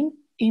chain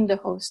in the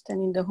host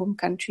and in the home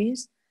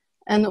countries,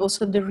 and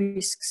also the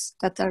risks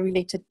that are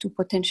related to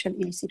potential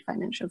illicit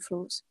financial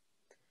flows.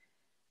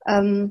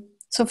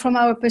 So from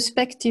our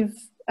perspective,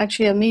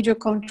 actually a major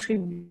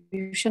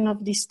contribution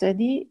of this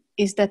study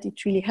is that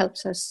it really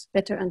helps us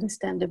better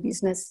understand the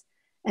business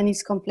and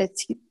its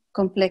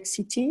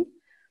complexity,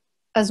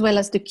 as well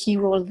as the key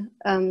role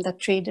that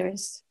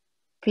traders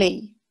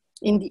play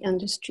in the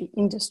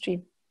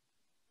industry.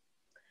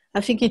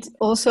 I think it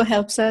also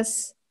helps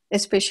us,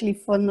 especially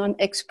for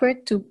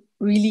non-expert, to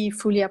really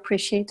fully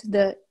appreciate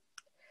the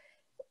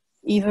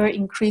ever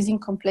increasing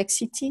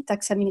complexity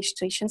tax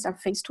administrations are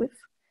faced with.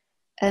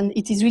 And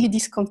it is really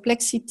this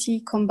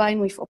complexity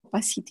combined with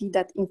opacity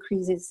that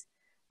increases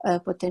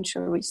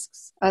potential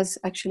risks, as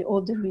actually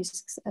all the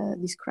risks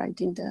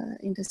described in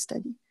the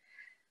study.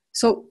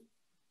 So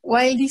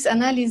while this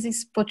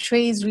analysis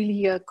portrays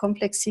really a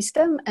complex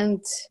system,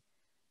 and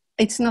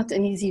it's not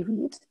an easy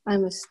read, I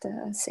must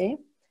say,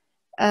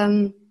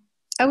 I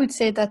would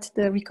say that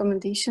the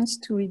recommendations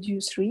to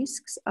reduce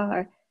risks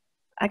are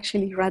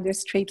actually rather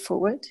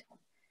straightforward.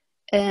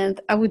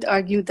 And I would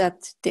argue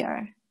that they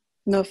are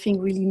nothing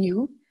really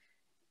new,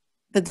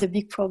 but the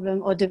big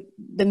problem or the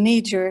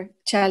major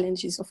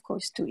challenge is, of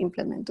course, to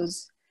implement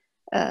those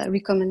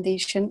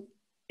recommendations,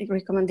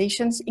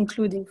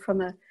 including from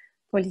a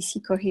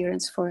policy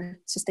coherence for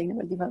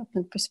sustainable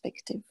development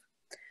perspective.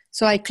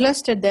 So I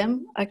clustered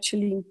them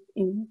actually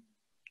in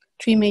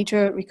three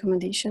major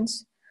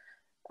recommendations.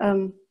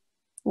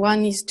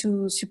 One is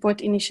to support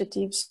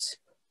initiatives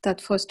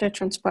that foster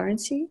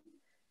transparency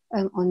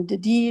on the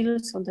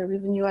deals, on the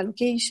revenue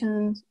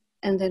allocations,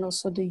 and then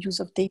also the use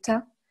of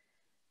data.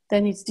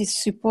 Then it's this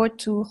support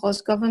to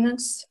host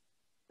governments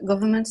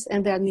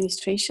and the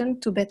administration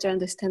to better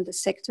understand the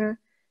sector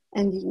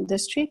and the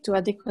industry to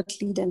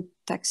adequately then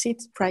tax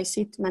it, price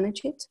it,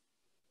 manage it.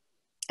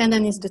 And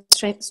then it's the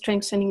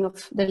strengthening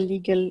of the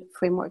legal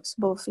frameworks,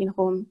 both in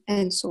home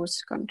and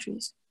source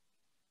countries.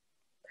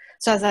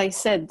 So as I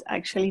said,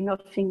 actually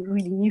nothing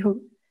really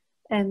new.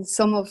 And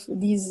some of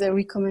these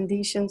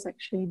recommendations,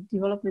 actually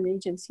development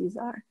agencies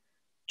are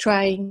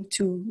trying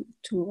to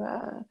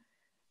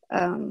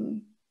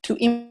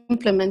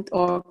implement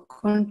or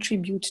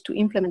contribute to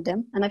implement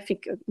them. And I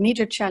think a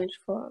major challenge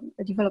for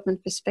a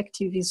development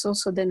perspective is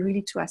also then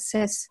really to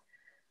assess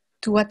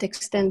to what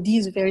extent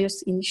these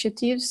various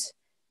initiatives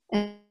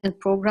and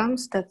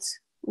programs that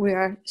we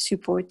are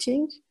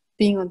supporting,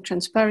 being on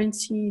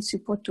transparency,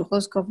 support to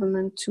host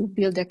government to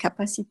build their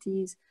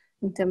capacities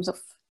in terms of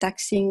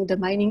taxing the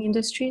mining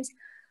industries,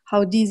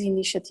 how these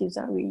initiatives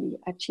are really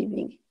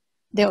achieving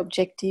their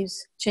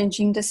objectives,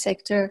 changing the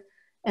sector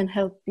and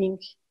helping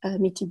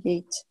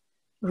mitigate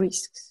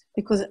risks.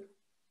 Because,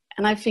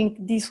 and I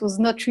think this was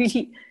not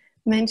really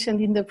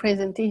mentioned in the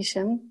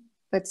presentation,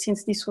 but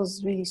since this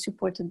was really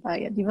supported by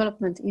a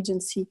development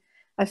agency,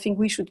 I think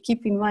we should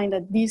keep in mind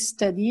that this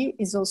study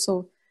is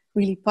also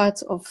really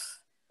part of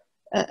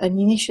an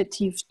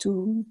initiative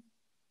to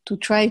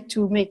try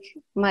to make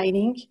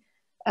mining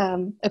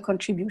a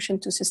contribution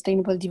to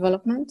sustainable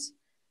development,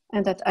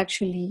 and that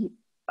actually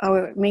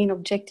our main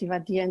objective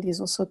at the end is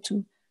also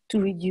to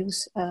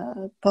reduce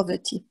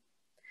poverty.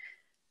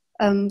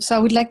 So I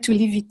would like to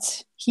leave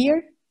it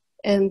here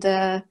and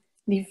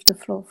leave the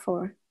floor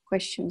for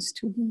questions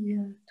to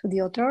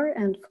the author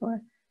and for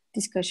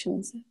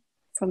discussions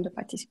from the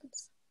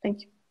participants.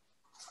 Thank you.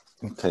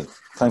 Okay,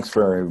 thanks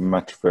very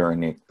much,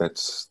 Véronique.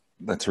 That's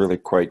That's really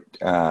quite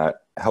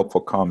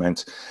helpful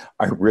comments.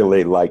 I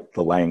really like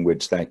the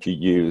language that you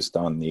used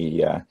on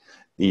the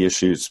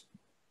issues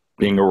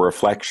being a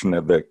reflection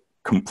of the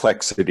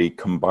complexity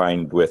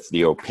combined with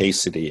the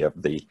opacity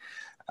of the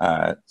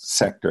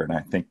sector. And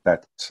I think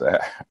that's a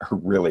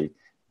really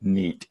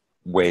neat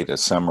way to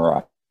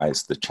summarize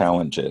the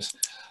challenges.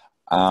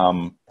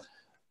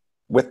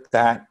 With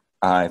that,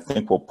 I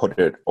think we'll put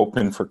it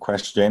open for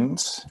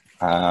questions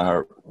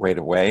right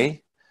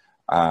away.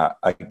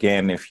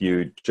 Again, if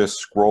you just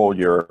scroll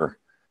your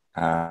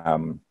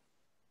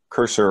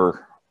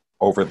cursor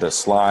over the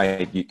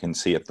slide, you can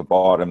see at the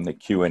bottom the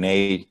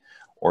Q&A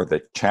or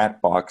the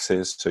chat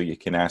boxes, so you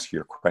can ask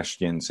your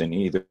questions in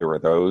either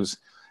of those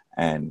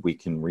and we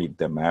can read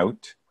them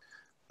out.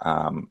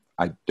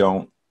 I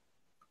don't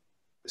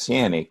see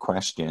any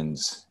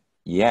questions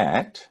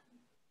yet.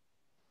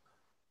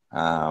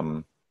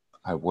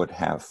 I would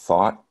have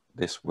thought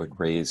this would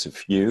raise a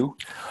few.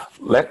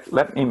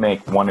 Let me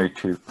make one or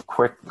two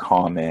quick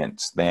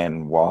comments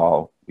then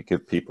while we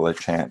give people a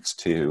chance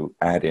to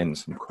add in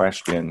some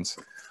questions.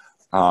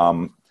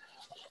 I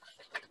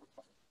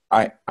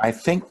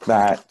think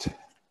that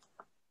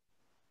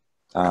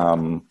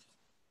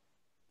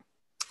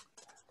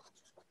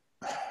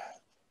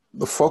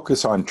the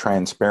focus on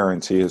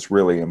transparency is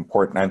really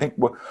important. I think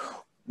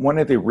one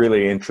of the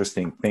really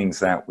interesting things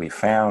that we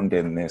found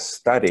in this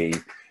study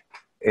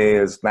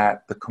is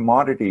that the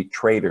commodity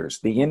traders,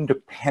 the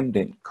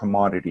independent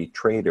commodity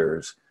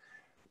traders,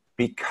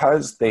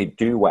 because they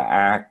do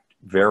act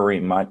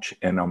very much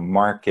in a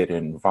market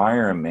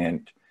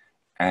environment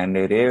and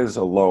it is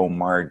a low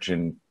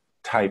margin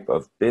type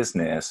of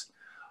business,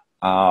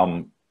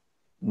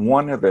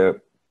 one of the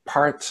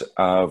parts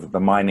of the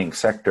mining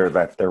sector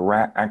that they're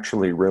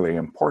actually really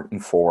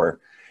important for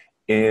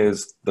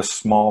is the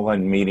small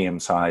and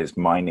medium-sized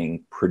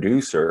mining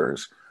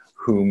producers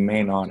who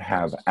may not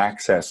have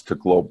access to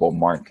global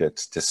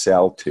markets to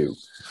sell to.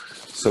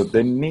 So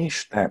the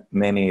niche that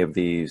many of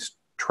these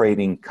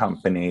trading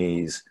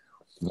companies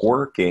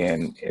work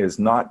in is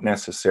not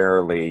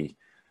necessarily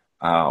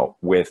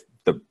with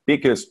the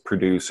biggest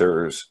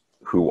producers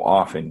who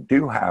often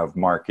do have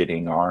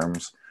marketing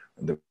arms,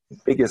 the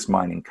biggest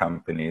mining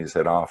companies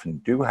that often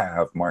do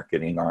have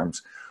marketing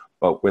arms,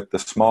 but with the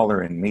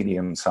smaller and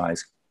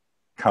medium-sized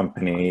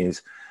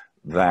companies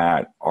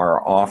that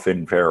are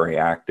often very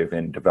active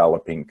in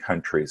developing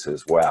countries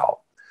as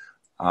well.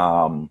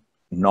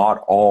 Not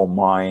all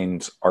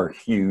mines are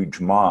huge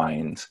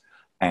mines,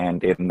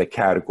 and in the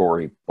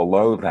category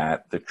below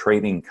that, the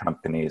trading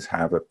companies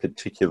have a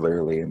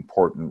particularly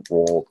important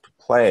role to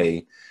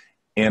play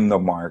in the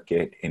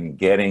market in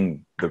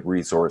getting the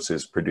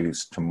resources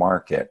produced to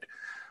market,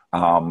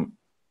 so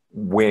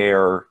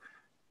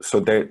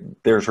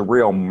there's a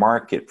real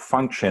market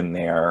function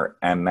there,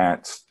 and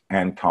that's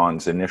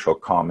Anton's initial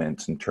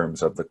comments in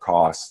terms of the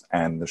costs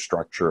and the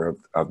structure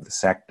of the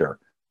sector.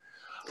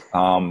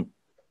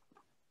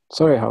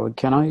 Sorry, Howard,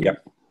 can I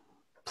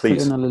please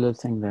put in a little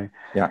thing there?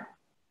 Yeah.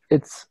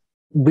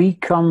 We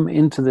come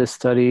into this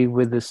study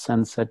with the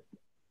sense that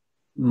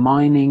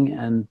mining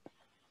and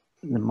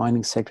the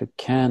mining sector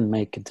can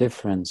make a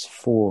difference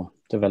for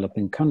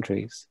developing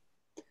countries.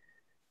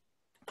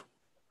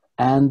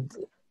 And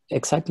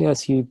exactly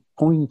as you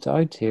point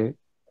out here,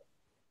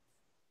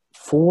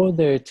 for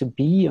there to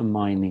be a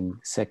mining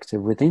sector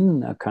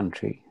within a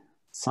country,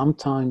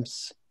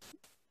 sometimes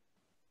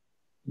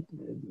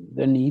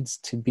there needs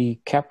to be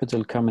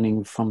capital coming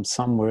in from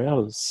somewhere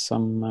else,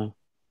 some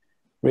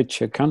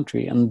richer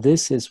country. And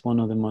this is one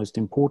of the most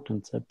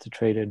important that the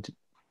trader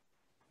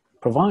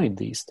provide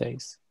these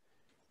days.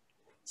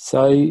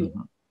 So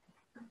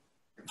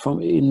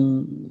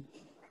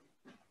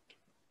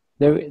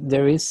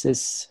there is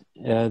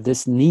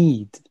this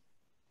need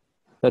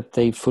that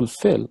they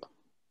fulfill.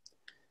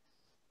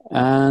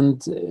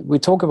 And we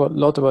talk a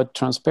lot about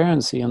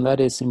transparency, and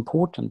that is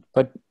important.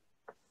 But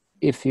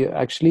if you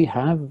actually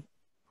have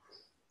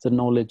the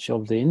knowledge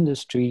of the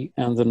industry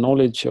and the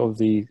knowledge of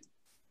the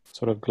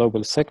sort of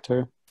global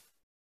sector,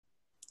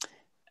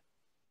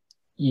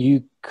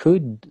 you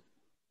could,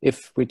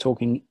 if we're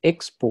talking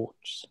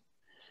exports,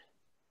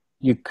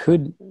 you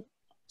could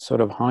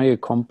sort of hire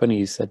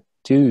companies that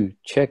do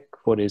check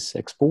what is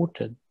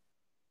exported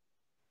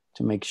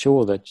to make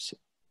sure that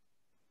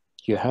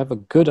you have a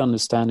good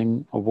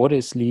understanding of what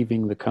is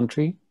leaving the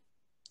country,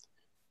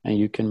 and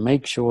you can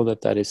make sure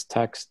that that is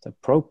taxed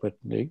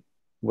appropriately,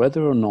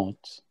 whether or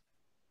not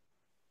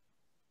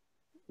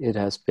it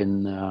has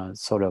been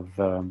sort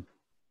of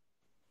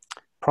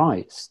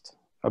priced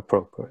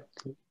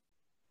appropriately.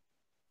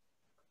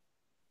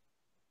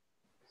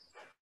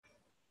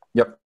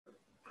 Yep.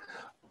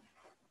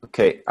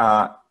 Okay.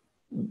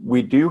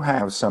 We do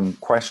have some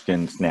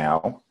questions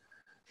now,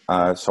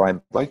 so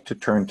I'd like to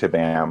turn to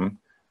them.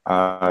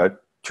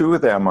 Two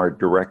of them are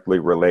directly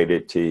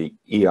related to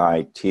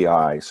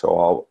EITI,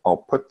 so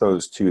I'll put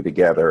those two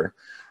together.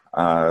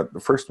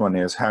 The first one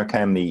is, how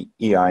can the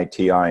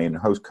EITI in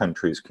host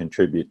countries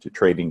contribute to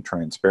trading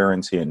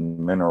transparency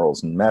in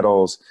minerals and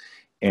metals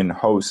in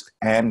host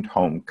and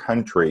home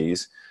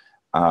countries?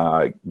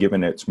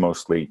 given it's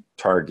mostly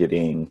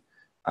targeting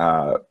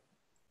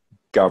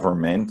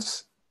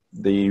governments.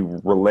 The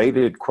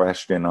related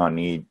question on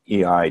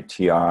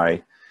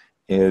EITI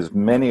is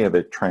many of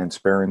the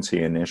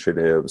transparency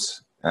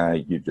initiatives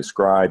you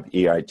described,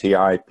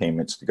 EITI,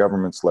 payments to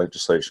governments,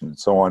 legislation, and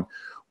so on,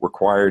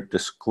 require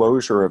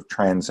disclosure of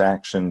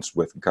transactions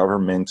with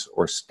governments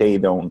or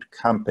state-owned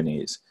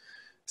companies.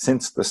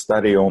 Since the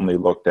study only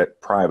looked at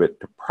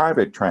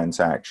private-to-private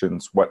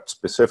transactions, what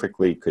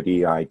specifically could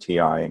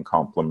EITI and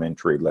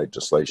complementary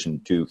legislation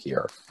do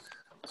here?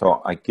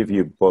 So I give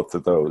you both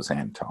of those,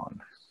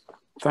 Anton.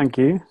 Thank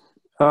you.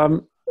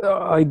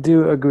 I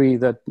do agree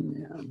that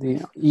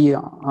the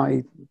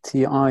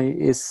EITI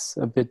is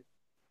a bit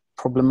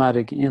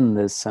problematic in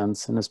this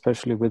sense, and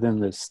especially within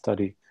this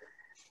study.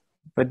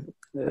 But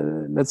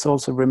let's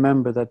also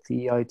remember that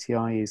the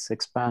EITI is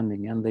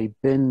expanding, and they've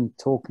been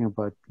talking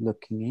about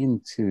looking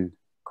into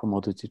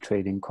commodity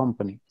trading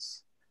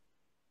companies.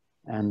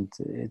 And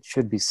it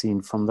should be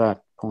seen from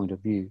that point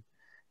of view.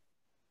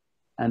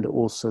 And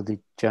also the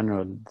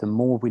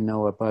more we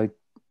know about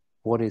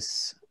what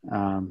is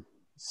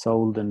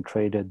sold and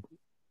traded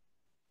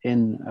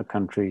in a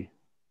country,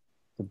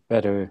 the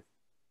better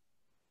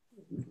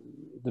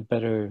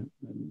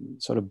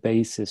sort of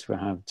basis we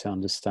have to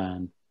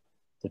understand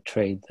the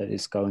trade that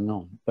is going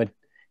on. But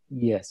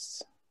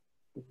yes,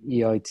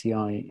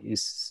 EITI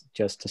is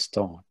just a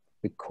start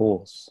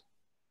because,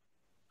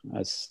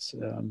 as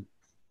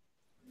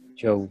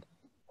Joe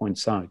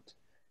points out,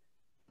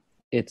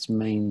 it's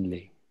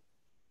mainly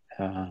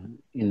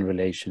in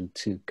relation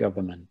to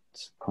government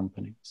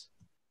companies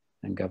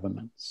and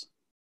governments.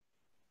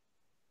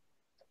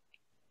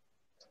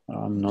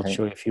 I'm not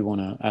sure if you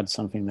want to add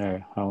something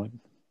there, Howard.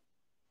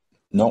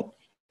 No,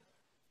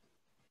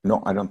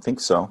 I don't think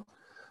so.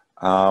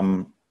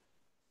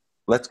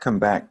 Let's come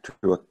back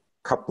to a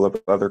couple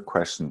of other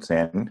questions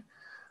then.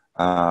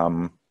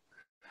 So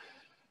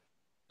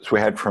we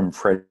had from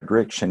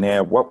Frederick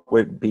Chenet, what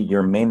would be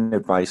your main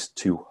advice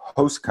to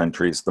host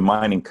countries, the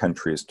mining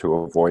countries, to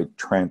avoid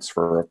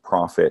transfer of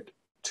profit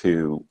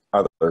to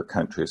other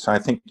countries? So I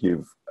think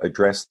you've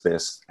addressed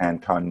this,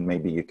 Anton.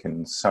 Maybe you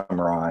can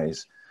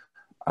summarize.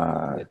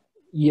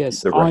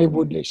 Yes, I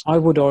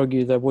would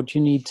argue that what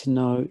you need to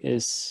know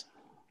is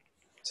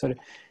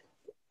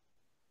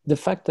the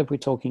fact that we're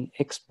talking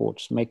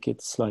exports make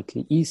it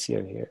slightly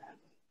easier here,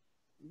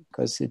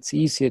 because it's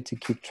easier to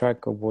keep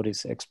track of what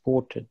is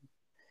exported.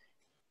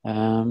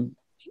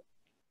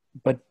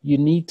 But you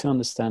need to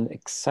understand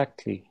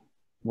exactly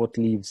what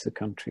leaves the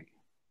country.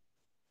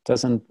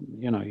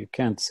 You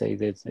can't say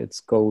that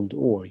it's gold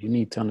ore. You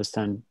need to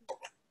understand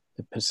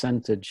the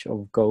percentage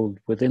of gold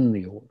within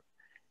the ore.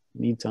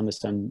 You need to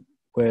understand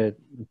where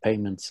the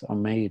payments are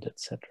made,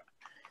 etc.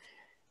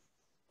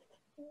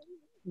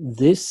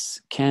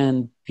 This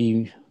can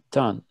be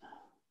done.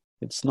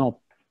 It's not,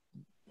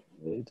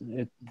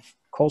 it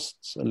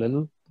costs a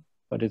little,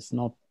 but it's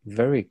not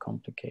very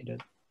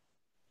complicated.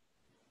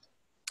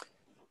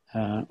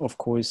 Of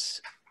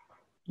course,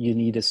 you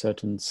need a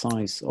certain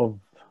size of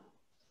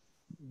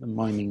the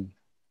mining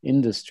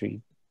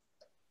industry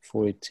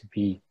for it to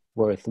be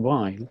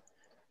worthwhile.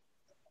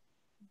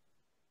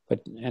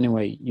 But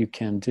anyway, you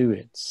can do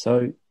it.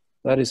 So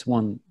that is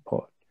one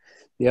part.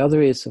 The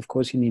other is, of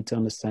course, you need to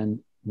understand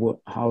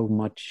how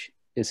much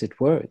is it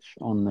worth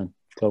on the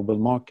global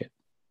market.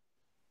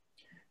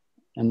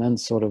 And then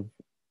sort of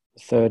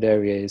the third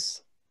area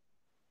is,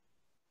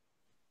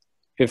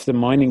 if the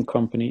mining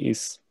company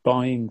is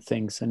buying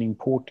things and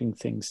importing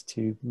things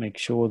to make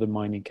sure the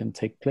mining can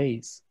take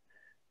place,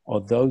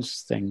 are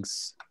those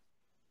things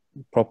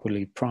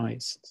properly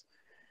priced?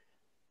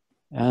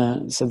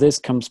 So this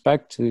comes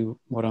back to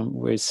what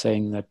we're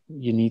saying, that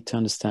you need to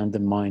understand the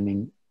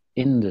mining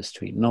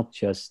industry, not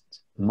just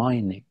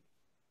mining.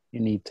 You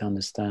need to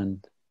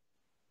understand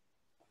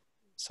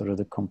sort of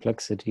the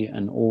complexity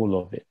and all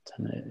of it,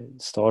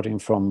 and starting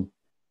from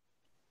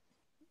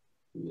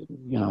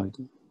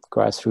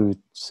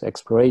grassroots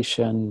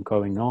exploration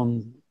going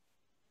on,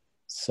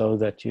 so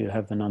that you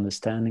have an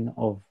understanding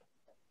of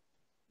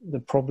the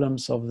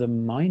problems of the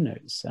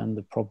miners and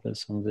the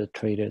problems of the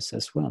traders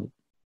as well.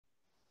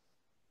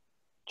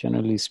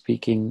 Generally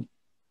speaking,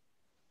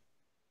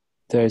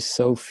 there's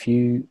so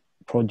few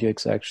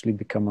projects actually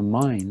become a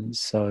mine,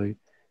 so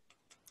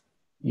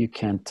you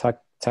can't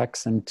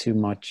tax them too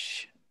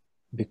much,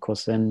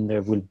 because then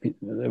there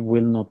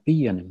will not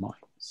be any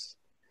mines.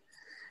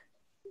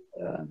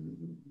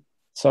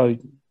 So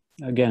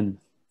again,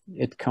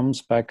 it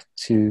comes back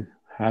to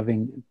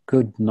having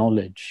good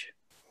knowledge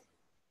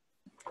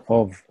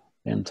of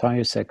the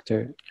entire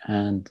sector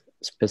and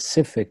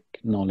specific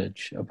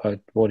knowledge about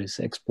what is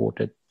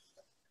exported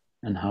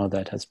and how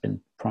that has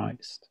been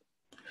priced.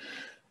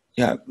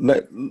 Yeah,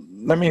 let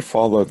me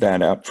follow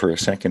that up for a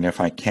second if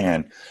I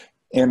can.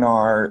 In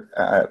our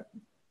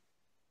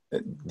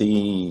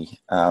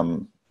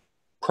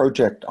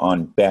project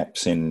on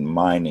BEPS in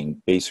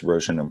mining, base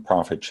erosion and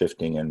profit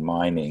shifting in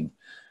mining,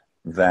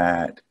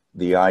 that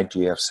the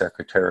IGF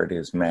Secretariat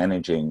is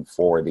managing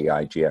for the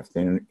IGF,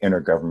 the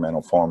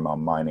Intergovernmental Forum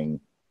on Mining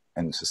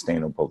and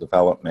Sustainable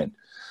Development.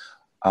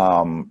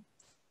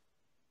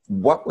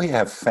 What we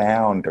have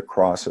found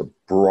across a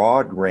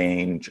broad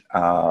range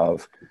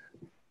of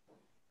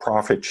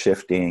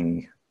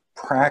potential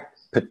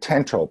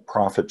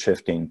profit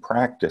shifting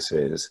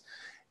practices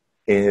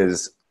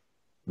is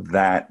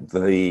that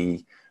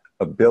the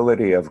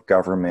ability of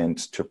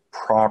governments to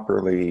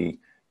properly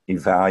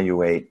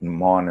evaluate and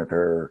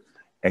monitor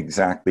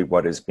exactly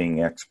what is being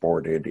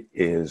exported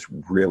is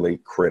really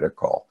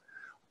critical.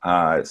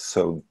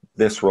 So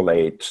this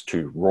relates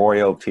to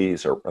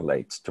royalties, it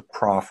relates to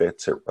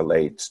profits, it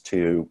relates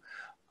to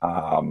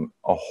a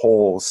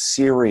whole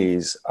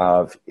series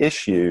of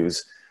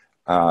issues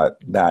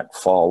that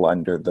fall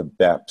under the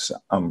BEPS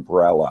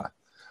umbrella.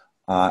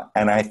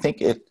 And I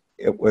think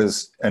it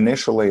was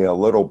initially a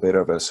little bit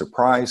of a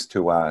surprise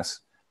to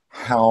us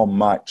how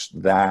much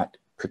that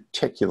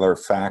particular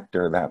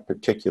factor, that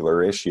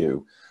particular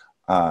issue,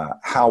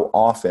 how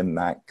often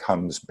that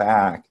comes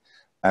back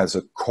as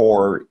a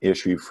core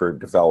issue for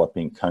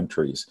developing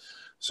countries.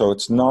 So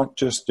it's not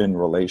just in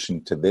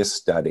relation to this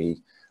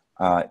study,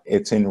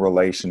 it's in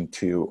relation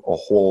to a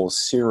whole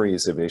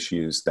series of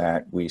issues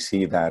that we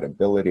see that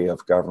ability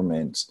of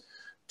governments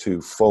to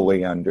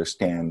fully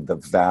understand the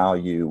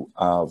value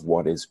of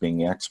what is being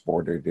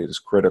exported is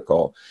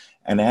critical.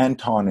 And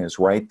Anton is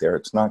right there.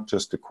 It's not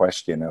just a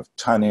question of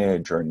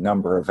tonnage or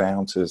number of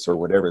ounces or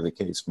whatever the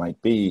case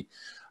might be.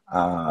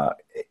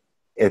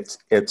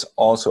 It's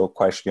also a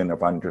question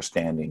of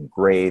understanding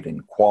grade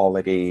and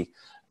quality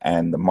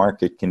and the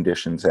market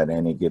conditions at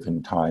any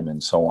given time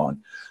and so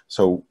on.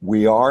 So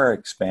we are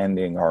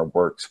expanding our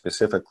work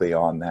specifically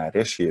on that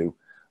issue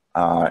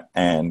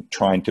and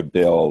trying to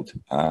build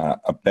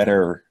a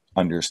better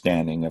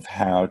understanding of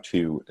how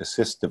to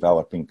assist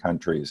developing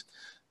countries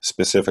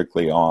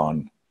specifically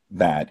on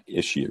that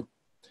issue.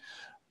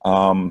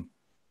 I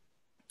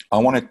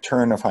want to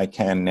turn, if I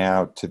can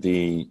now, to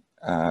the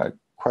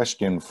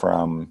question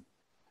from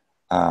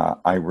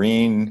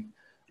Irene.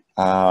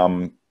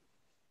 Thank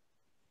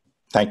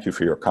you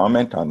for your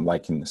comment on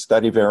liking the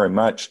study very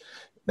much.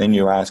 Then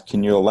you ask,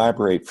 can you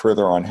elaborate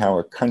further on how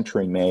a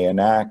country may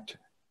enact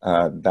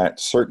that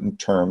certain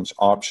terms,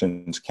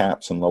 options,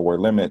 caps, and lower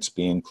limits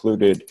be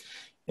included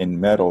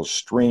in metal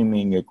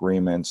streaming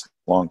agreements,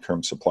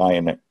 long-term supply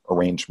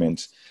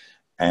arrangements,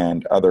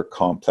 and other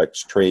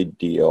complex trade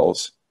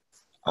deals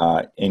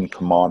in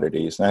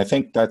commodities? And I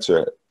think that's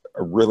a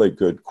really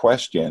good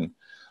question.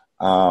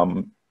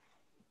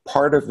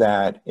 Part of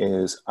that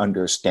is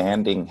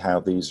understanding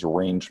how these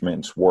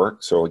arrangements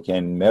work. So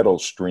again, metal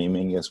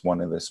streaming is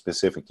one of the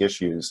specific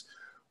issues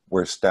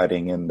we're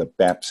studying in the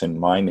BEPS and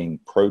mining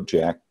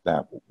project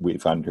that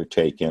we've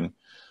undertaken.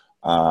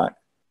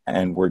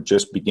 And we're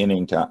just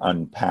beginning to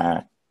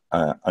unpack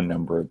a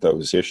number of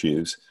those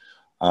issues.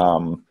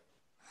 But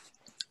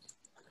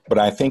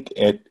I think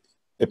it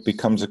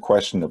becomes a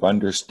question of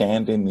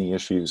understanding the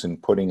issues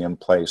and putting in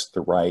place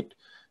the right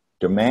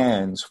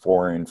demands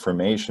for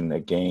information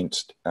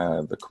against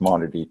the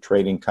commodity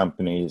trading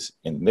companies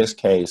in this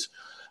case,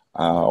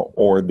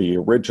 or the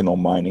original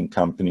mining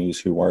companies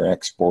who are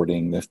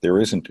exporting if there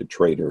isn't a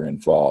trader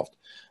involved.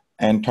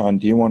 Anton,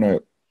 do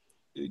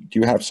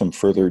you have some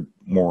further,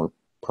 more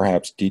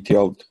perhaps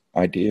detailed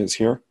ideas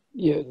here?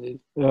 Yeah.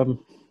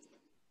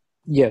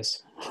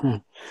 Yes.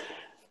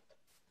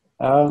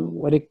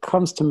 When it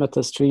comes to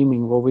meta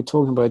streaming, what we're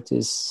talking about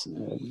is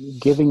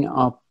giving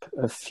up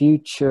a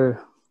future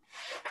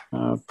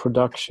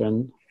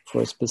production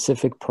for a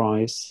specific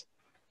price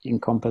in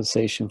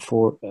compensation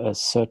for a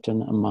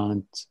certain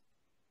amount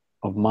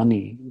of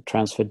money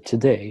transferred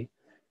today.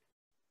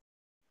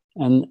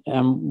 And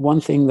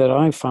one thing that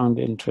I found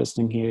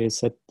interesting here is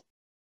that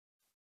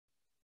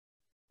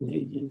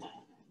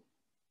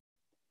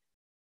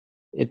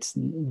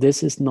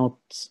this is not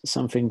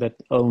something that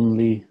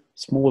only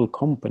small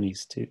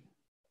companies do.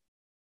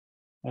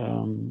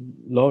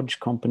 Large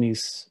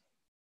companies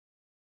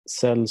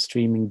sell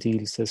streaming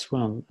deals as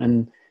well.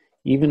 And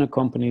even a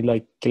company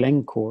like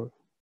Glencore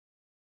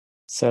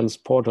sells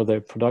part of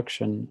their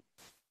production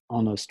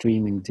on a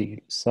streaming deal.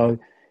 So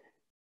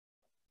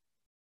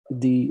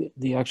the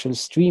actual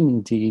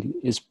streaming deal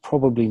is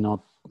probably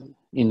not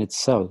in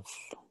itself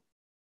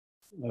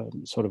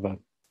sort of a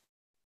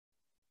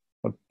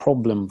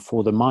problem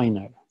for the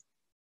miner.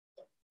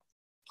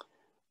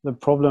 The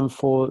problem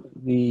for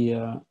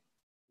the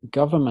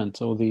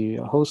government or the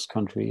host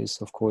country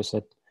is, of course,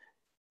 that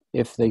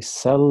if they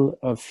sell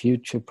a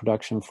future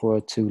production for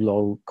a too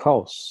low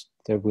cost,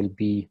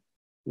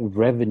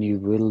 revenue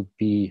will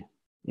be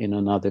in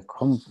another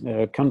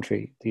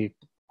country, the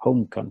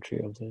home country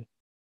of the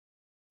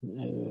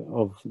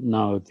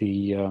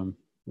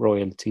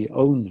royalty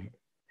owner,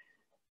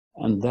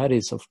 and that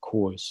is, of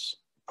course,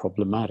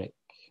 problematic.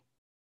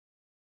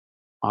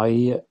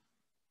 I'm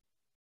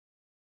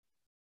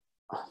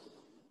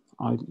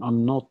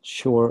not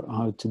sure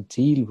how to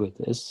deal with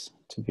this,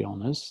 to be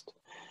honest.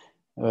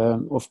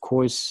 Of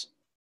course,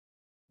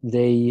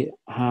 they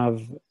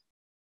have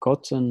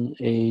gotten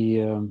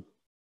a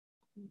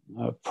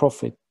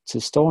profit to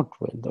start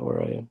with, or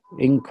an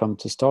income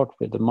to start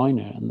with, the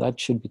miner, and that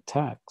should be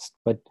taxed.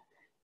 But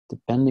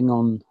depending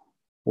on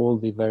all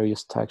the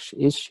various tax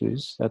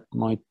issues, that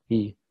might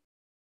be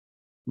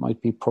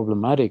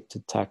problematic to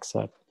tax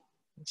that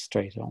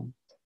straight on.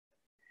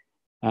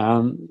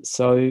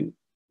 So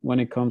when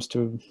it comes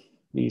to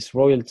these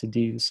royalty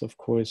deals, of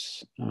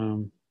course,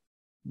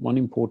 one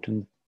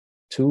important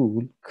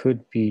tool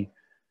could be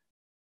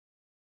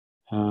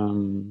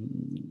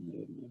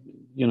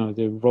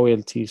the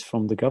royalties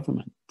from the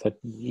government, that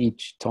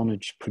each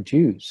tonnage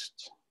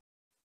produced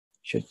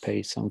should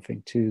pay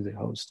something to the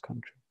host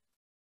country.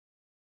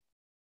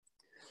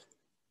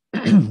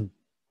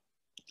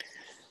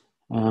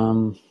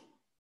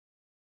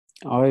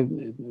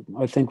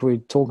 I think we're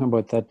talking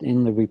about that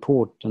in the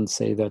report, and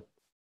say that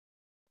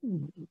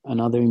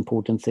another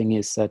important thing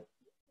is that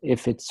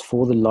if it's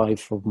for the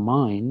life of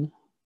mine,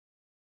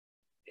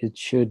 it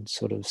should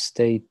sort of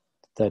state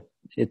that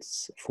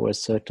it's for a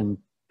certain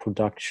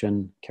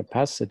production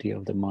capacity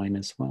of the mine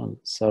as well,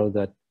 so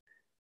that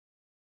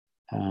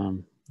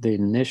the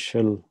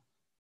initial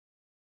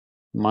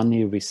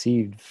money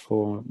received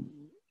for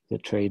the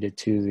trader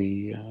to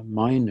the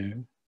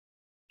miner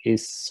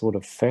is sort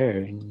of fair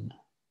in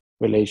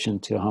relation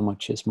to how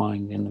much is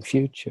mined in the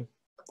future.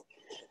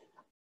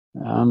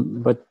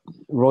 But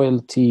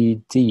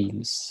royalty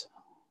deals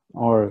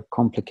are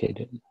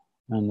complicated,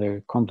 and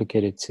they're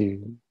complicated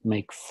to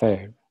make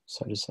fair,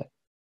 so to say.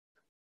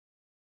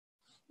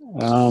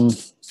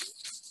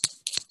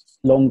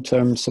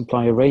 Long-term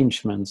supply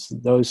arrangements,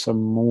 those are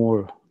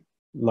more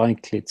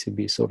likely to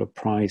be sort of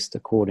priced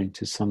according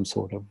to some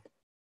sort of,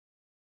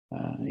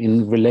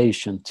 in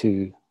relation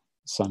to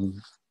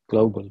some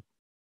global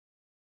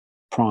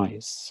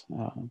price.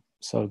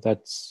 So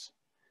that's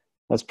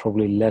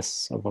probably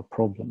less of a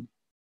problem.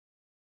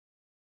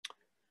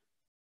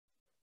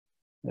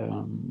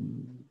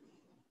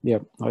 Yeah,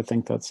 I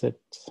think that's it.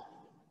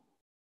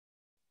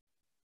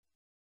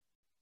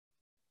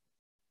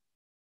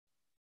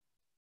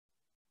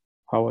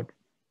 Howard.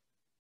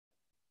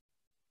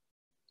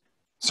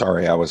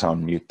 Sorry, I was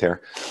on mute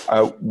there.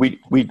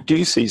 We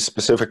do see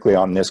specifically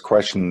on this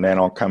question, and then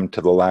I'll come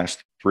to the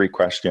last three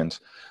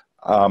questions.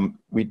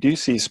 We do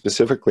see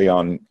specifically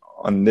on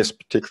this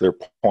particular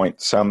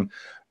point some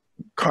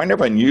kind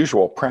of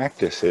unusual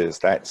practices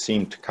that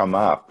seem to come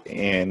up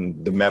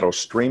in the metal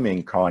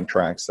streaming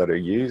contracts that are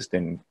used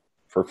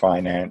for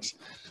finance.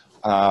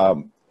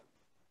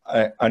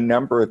 A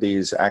number of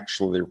these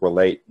actually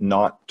relate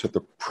not to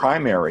the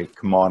primary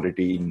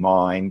commodity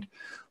mined,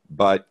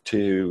 but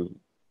to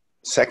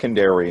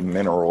secondary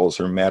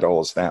minerals or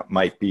metals that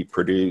might be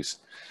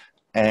produced.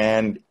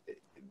 And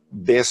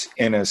this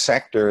in a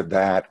sector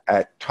that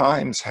at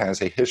times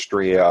has a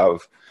history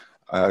of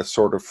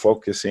sort of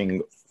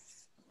focusing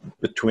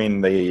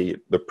between the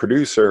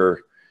producer,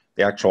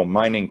 the actual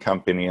mining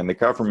company, and the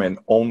government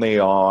only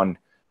on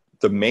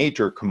the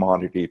major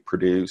commodity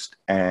produced,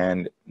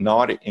 and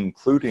not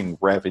including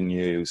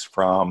revenues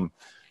from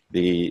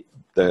the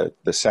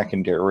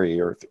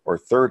secondary or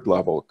third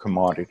level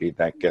commodity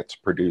that gets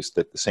produced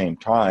at the same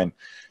time.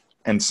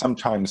 And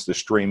sometimes the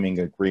streaming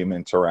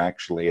agreements are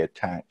actually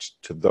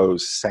attached to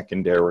those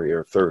secondary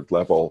or third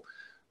level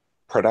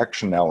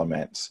production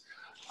elements.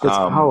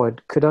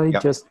 Howard, could I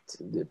just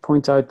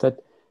point out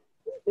that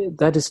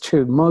that is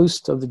true.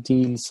 Most of the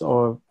deals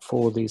are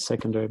for the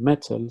secondary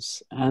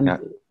metals. And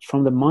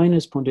from the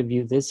miner's point of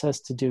view, this has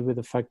to do with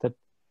the fact that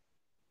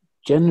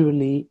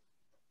generally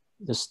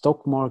the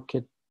stock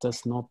market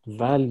does not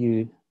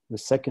value the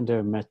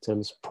secondary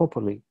metals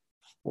properly,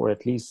 or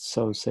at least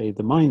so say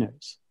the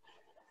miners.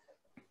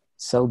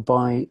 So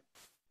by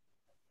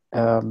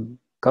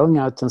going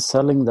out and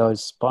selling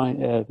those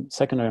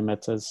secondary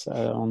metals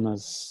on a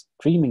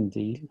streaming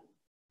deal,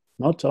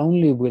 not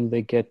only will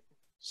they get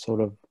sort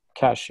of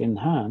cash in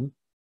hand,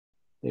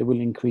 they will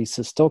increase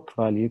the stock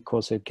value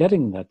because they're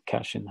getting that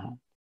cash in hand.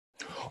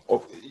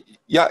 Oh,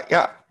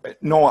 yeah.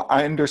 No,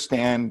 I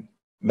understand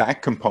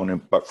that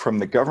component, but from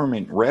the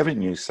government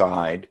revenue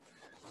side,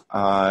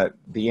 the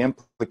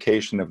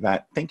implication of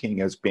that thinking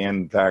has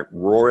been that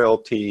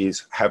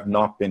royalties have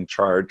not been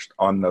charged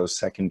on those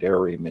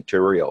secondary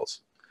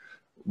materials.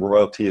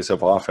 Royalties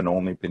have often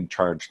only been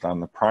charged on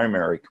the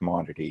primary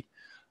commodity.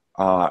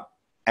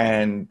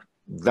 And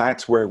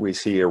that's where we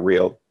see a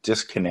real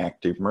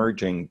disconnect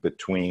emerging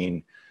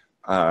between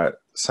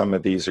some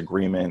of these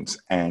agreements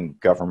and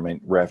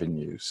government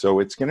revenue. So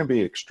it's going to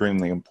be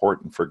extremely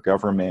important for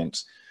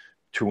governments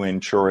to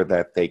ensure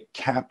that they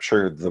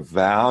capture the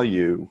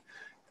value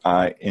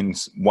in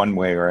one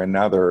way or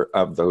another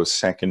of those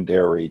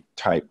secondary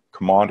type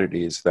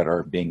commodities that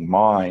are being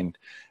mined,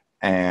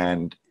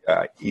 and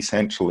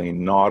essentially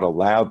not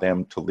allow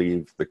them to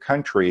leave the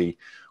country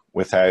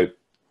without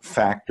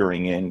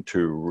factoring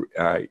into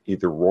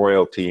either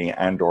royalty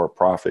and or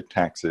profit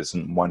taxes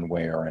in one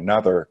way or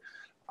another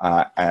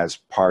as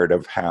part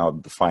of how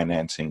the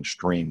financing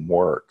stream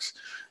works.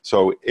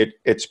 So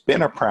it's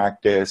been a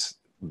practice.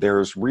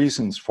 There's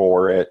reasons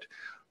for it,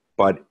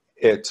 but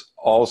it's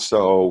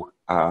also,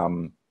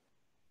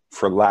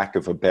 for lack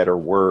of a better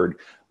word,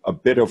 a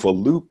bit of a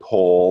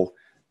loophole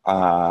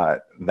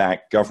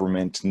that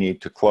governments need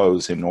to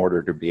close in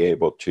order to be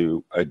able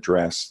to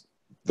address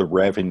the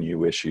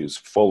revenue issues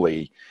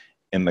fully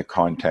in the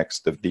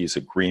context of these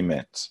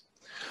agreements.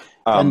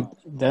 And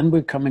then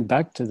we're coming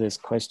back to this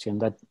question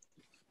that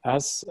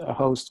as a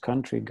host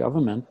country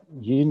government,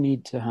 you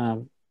need to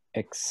have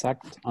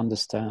exact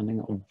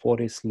understanding of what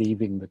is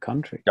leaving the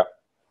country. Yeah,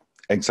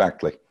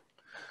 exactly.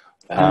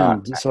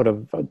 And sort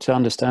of to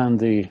understand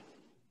the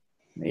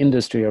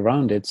industry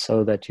around it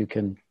so that you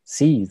can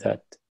see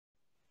that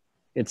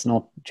it's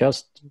not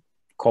just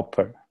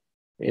copper,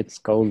 it's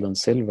gold and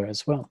silver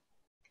as well.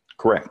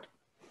 Correct.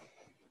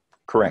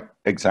 Correct,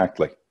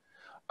 exactly.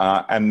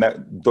 And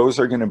those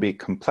are going to be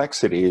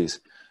complexities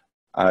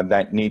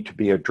that need to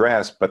be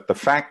addressed. But the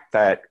fact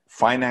that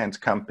finance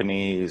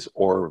companies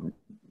or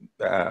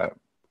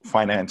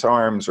finance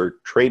arms or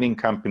trading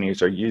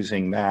companies are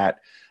using that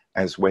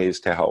as ways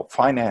to help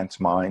finance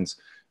mines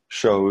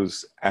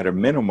shows, at a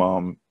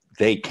minimum,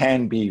 they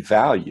can be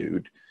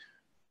valued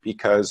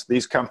because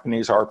these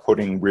companies are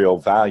putting real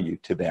value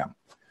to them.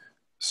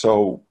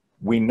 So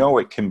we know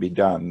it can be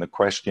done. The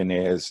question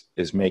is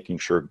making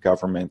sure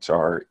governments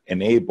are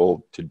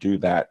enabled to do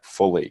that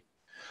fully.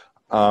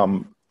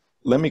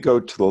 Let me go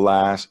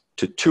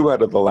to two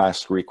out of the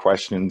last three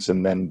questions,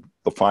 and then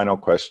the final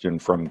question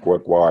from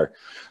Gregoire.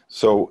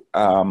 So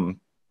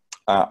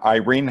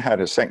Irene had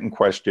a second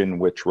question,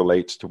 which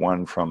relates to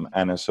one from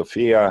Anna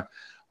Sophia.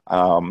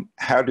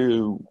 How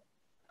do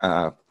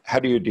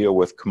you deal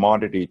with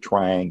commodity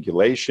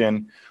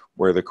triangulation,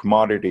 where the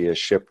commodity is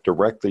shipped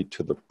directly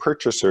to the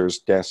purchaser's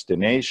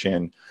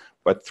destination,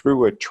 but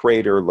through a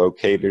trader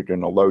located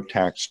in a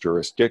low-tax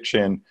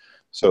jurisdiction?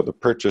 So the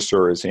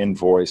purchaser is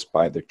invoiced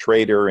by the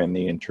trader in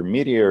the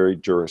intermediary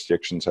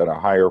jurisdictions at a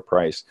higher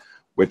price,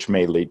 which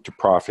may lead to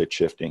profit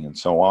shifting and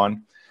so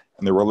on.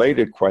 And the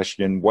related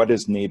question, what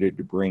is needed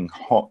to bring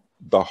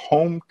the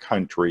home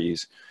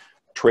country's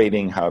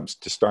trading hubs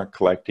to start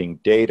collecting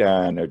data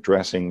and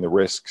addressing the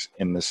risks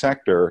in the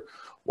sector,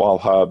 while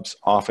hubs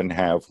often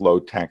have low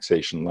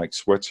taxation like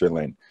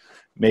Switzerland?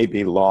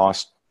 Maybe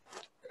lost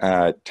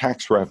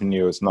tax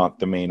revenue is not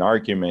the main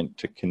argument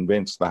to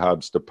convince the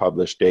hubs to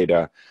publish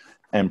data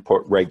and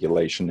put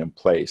regulation in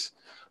place.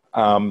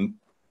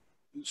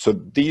 So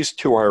these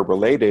two are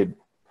related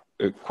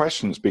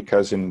questions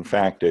because, in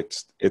fact,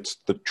 it's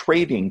the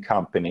trading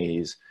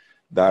companies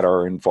that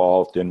are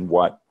involved in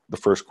what the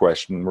first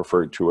question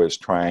referred to as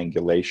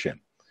triangulation.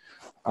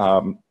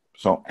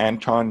 So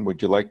Anton,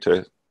 would you like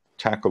to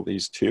tackle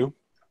these two?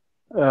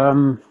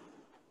 I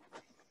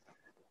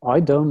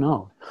don't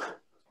know.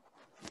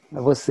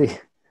 That was the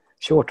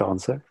short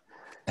answer.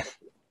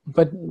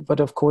 But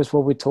of course,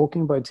 what we're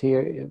talking about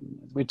here,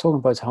 we're talking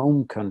about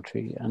home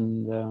country,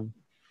 and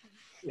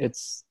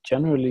it's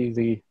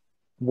generally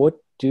what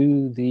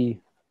do the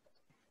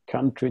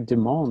country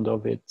demand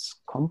of its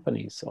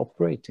companies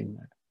operating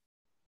there?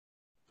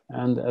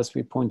 And as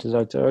we pointed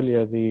out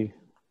earlier,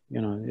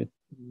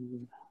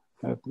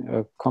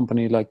 a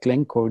company like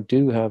Glencore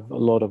do have a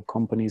lot of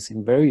companies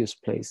in various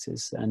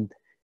places, and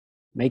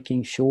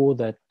making sure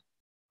that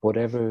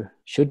whatever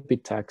should be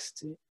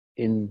taxed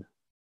in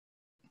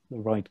the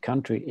right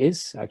country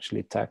is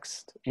actually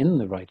taxed in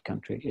the right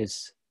country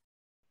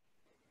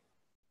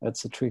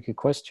that's a tricky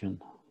question.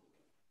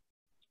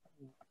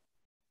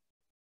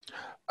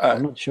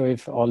 I'm not sure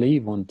if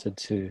Ali wanted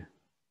to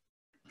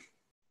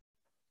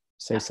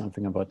say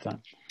something about that.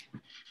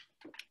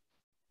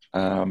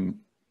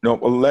 No,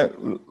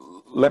 well,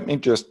 let me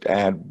just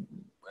add,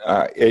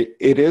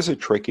 it is a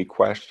tricky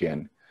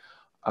question.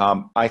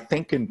 I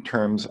think in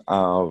terms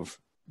of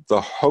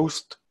the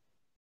host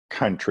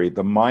country,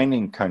 the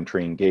mining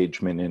country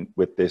engagement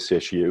with this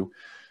issue,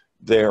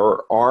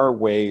 there are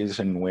ways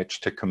in which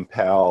to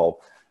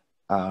compel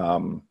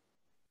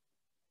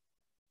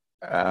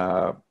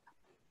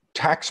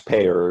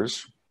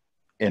taxpayers,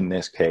 in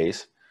this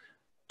case,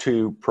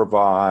 to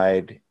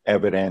provide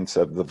evidence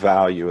of the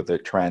value of the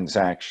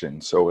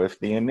transaction. So if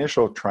the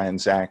initial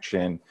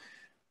transaction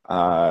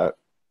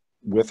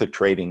with a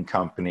trading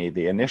company,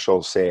 the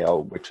initial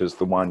sale, which is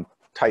the one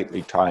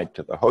tightly tied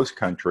to the host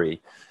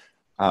country,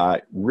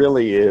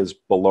 really is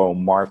below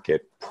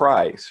market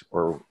price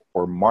or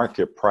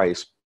market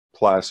price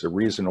plus a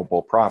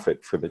reasonable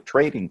profit for the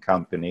trading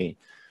company,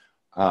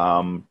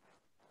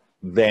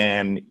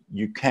 then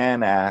you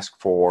can ask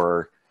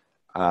for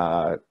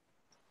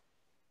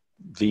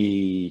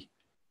the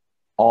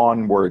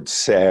onward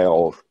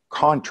sale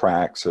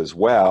contracts as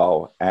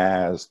well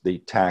as the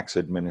tax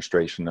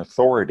administration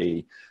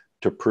authority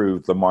to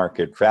prove the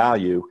market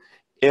value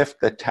if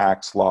the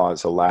tax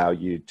laws allow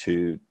you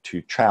to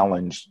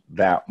challenge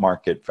that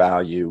market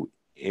value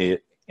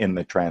in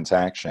the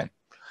transaction,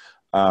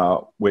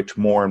 which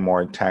more and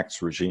more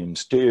tax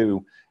regimes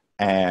do,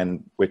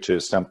 and which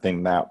is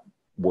something that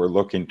we're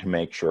looking to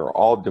make sure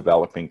all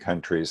developing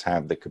countries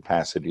have the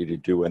capacity to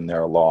do in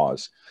their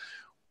laws.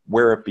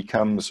 Where it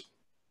becomes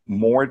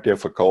more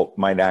difficult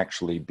might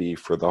actually be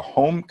for the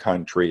home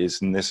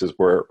countries, and this is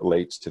where it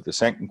relates to the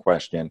second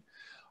question.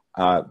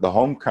 The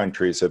home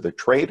countries of the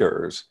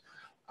traders,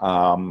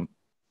 of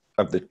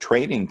the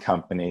trading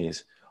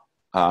companies,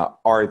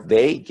 are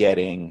they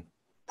getting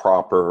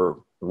proper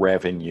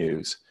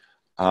revenues?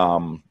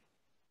 And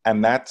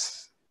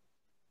that's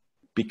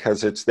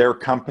because it's their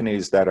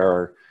companies that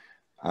are,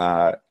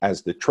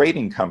 as the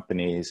trading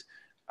companies,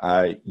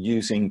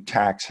 using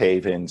tax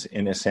havens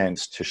in a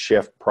sense to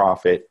shift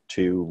profit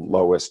to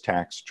lowest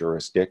tax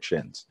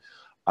jurisdictions.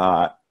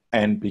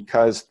 And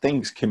because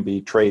things can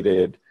be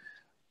traded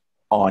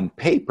on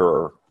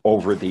paper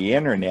over the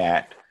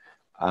internet,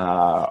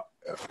 by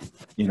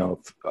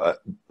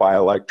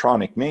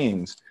electronic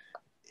means,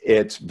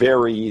 it's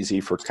very easy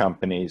for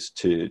companies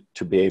to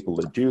be able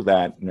to do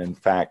that, and in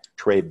fact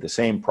trade the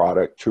same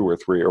product 2 or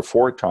 3 or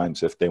 4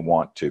 times if they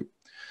want to.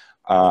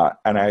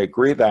 And I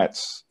agree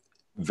that's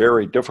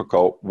very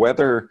difficult.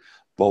 Whether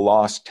the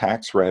lost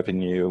tax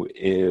revenue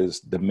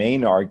is the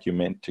main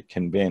argument to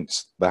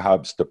convince the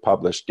hubs to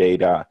publish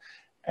data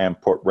and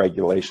put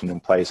regulation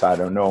in place, I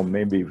don't know.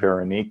 Maybe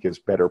Véronique is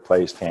better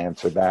placed to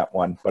answer that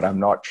one, but I'm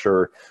not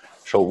sure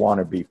she'll want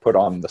to be put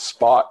on the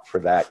spot for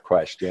that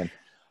question.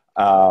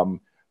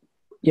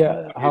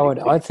 Yeah, Howard,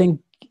 I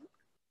think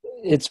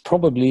it's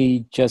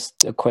probably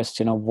just a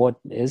question of what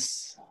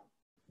is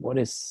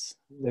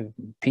the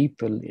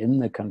people in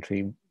the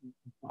country,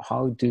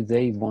 how do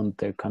they want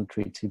their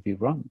country to be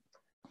run?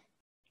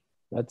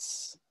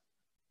 It's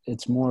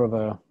more of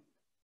a,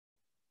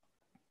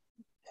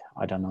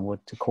 I don't know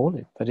what to call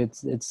it, but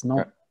it's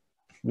not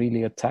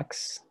really a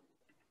tax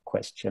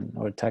question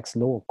or a tax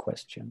law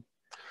question.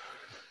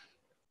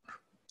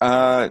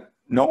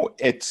 No,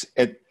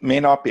 it may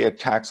not be a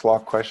tax law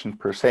question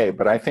per se,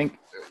 but I think,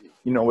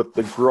 with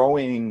the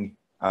growing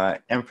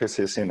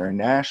emphasis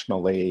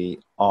internationally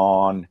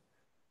on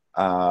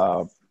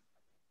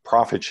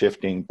profit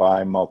shifting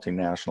by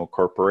multinational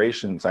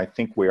corporations, I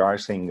think we are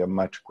seeing a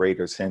much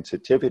greater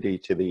sensitivity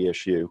to the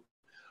issue.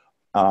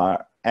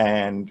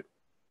 And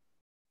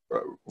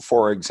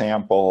for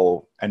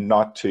example, and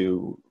not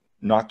to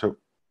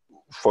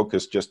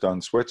focus just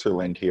on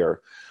Switzerland here,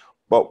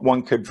 but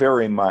one could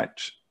very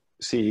much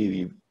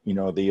see,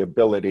 the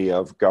ability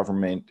of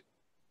government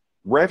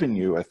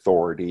revenue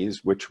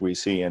authorities, which we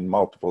see in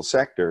multiple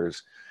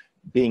sectors,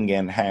 being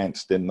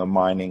enhanced in the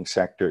mining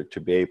sector to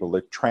be able to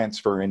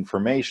transfer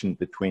information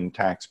between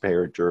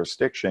taxpayer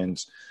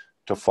jurisdictions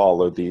to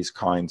follow these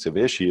kinds of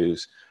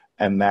issues.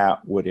 And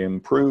that would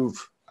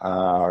improve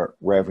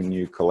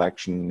revenue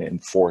collection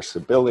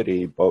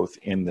enforceability, both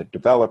in the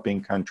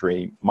developing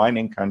country,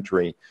 mining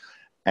country,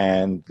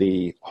 and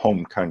the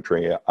home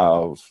country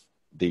of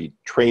the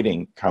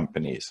trading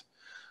companies.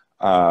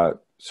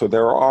 So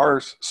there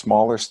are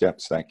smaller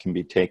steps that can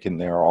be taken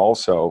there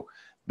also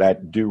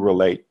that do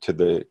relate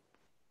to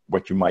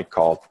what you might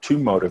call 2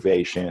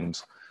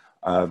 motivations.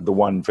 The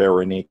one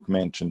Véronique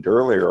mentioned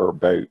earlier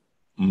about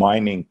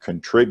mining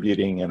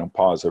contributing in a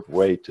positive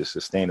way to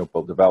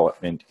sustainable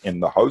development in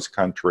the host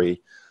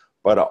country,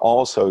 but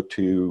also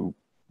to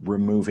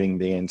removing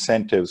the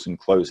incentives and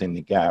closing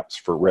the gaps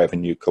for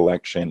revenue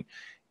collection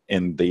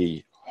in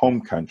the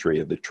home country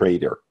of the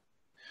trader.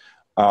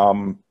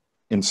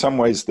 In some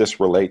ways, this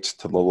relates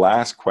to the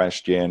last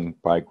question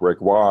by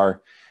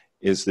Gregoire.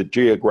 Is the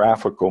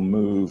geographical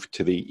move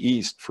to the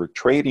east for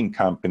trading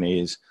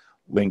companies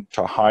linked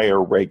to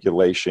higher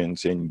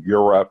regulations in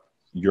Europe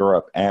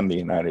and the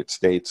United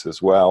States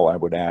as well, I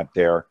would add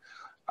there?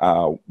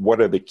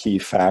 What are the key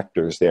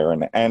factors there?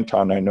 And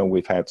Anton, I know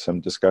we've had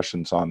some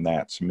discussions on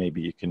that, so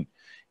maybe you can,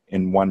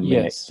 in 1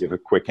 minute, give a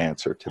quick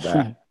answer to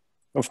that.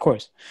 Of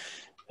course.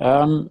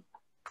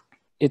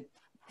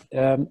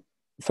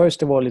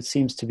 First of all, it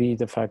seems to be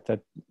the fact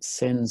that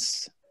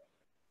since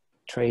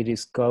trade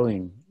is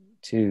going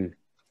to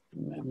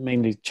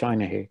mainly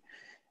China here,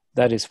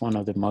 that is one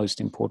of the most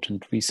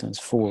important reasons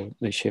for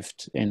the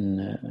shift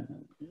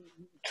in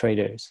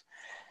traders.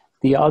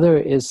 The other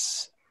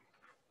is,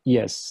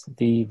 yes,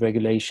 the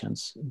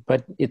regulations,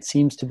 but it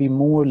seems to be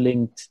more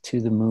linked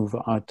to the move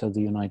out of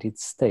the United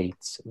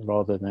States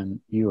rather than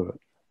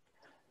Europe.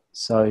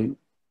 So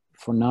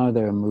for now,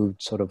 they're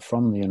moved sort of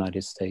from the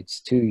United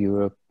States to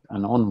Europe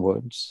and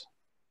onwards.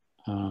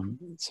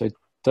 So it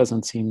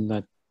doesn't seem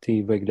that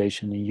the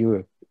regulation in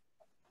Europe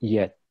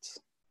yet,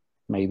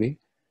 maybe,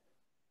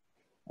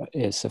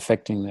 is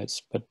affecting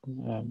this, but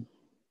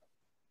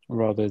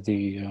rather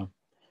the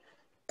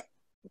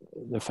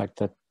fact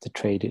that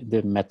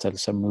the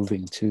metals are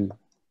moving to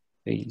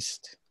the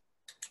east.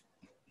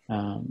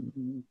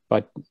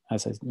 But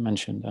as I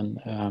mentioned,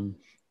 and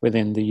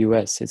within the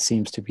US, it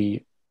seems to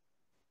be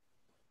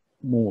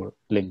more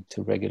linked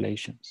to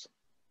regulations.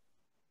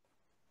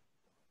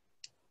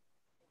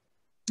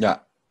 Yeah,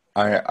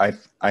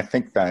 I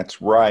think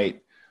that's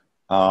right.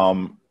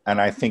 And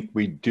I think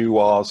we do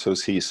also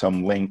see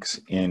some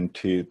links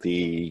into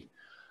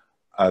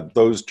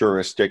those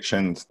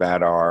jurisdictions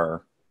that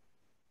are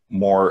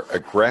more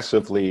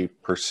aggressively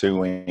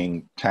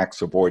pursuing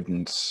tax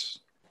avoidance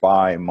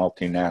by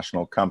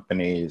multinational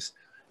companies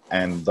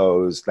and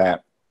those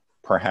that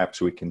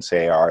perhaps we can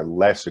say are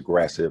less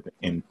aggressive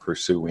in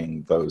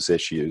pursuing those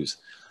issues.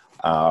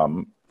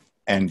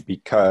 And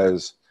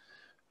because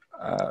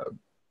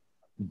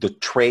the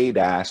trade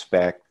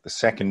aspect, the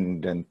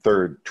second and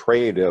third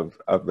trade of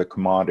the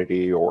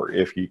commodity, or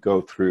if you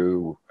go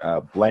through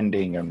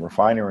blending and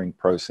refining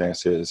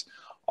processes,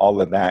 all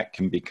of that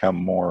can become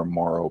more and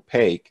more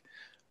opaque.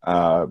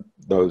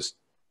 Those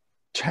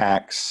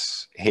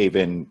tax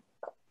haven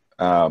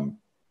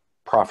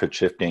profit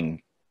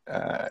shifting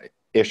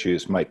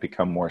issues might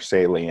become more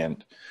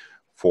salient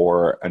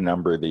for a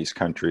number of these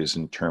countries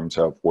in terms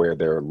of where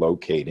they're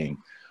locating.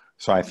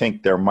 So I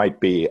think there might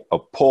be a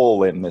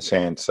pull in the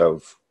sense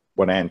of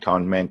what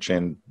Anton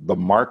mentioned. The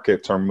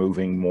markets are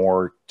moving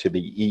more to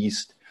the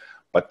east,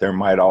 but there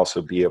might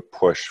also be a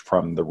push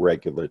from the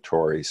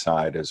regulatory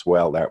side as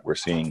well that we're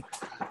seeing,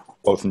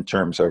 both in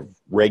terms of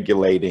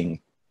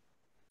regulating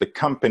the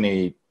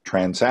company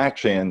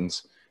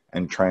transactions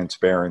and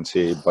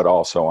transparency, but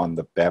also on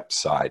the BEPS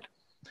side.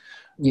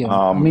 Yeah,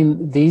 I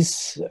mean,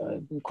 these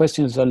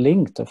questions are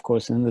linked, of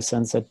course, in the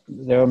sense that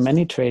there are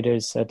many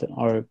traders that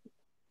are,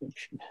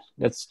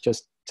 let's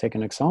just take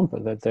an example,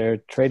 that there are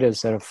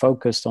traders that are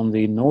focused on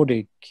the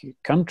Nordic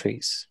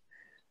countries.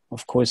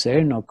 Of course,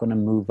 they're not going to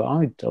move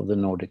out of the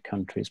Nordic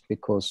countries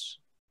because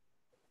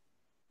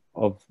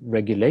of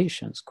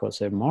regulations, because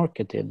their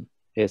marketing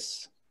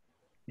is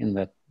in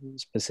that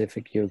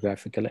specific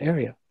geographical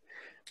area.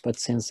 But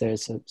since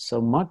there's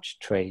so much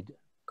trade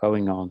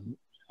going on,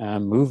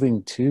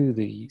 moving to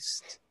the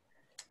east,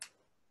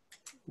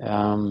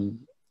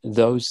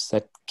 those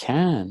that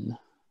can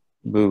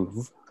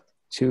move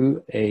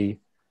to a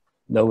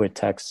lower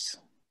tax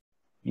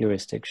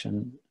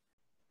jurisdiction,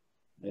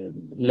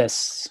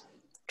 less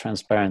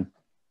transparent,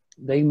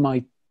 they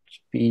might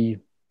be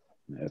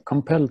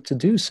compelled to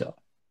do so.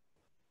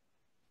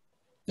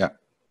 Yeah.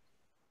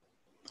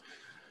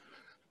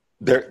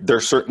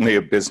 There's certainly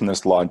a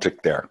business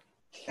logic there.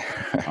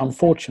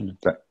 Unfortunate.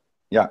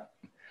 Yeah.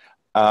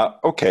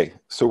 Okay,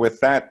 so with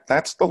that,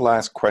 that's the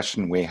last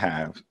question we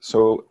have.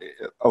 So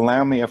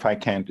allow me, if I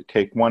can, to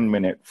take 1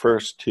 minute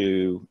first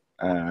to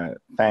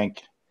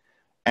thank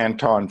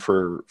Anton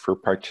for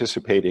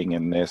participating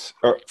in this.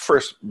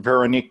 First,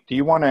 Véronique, do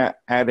you want to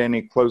add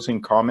any closing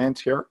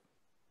comments here?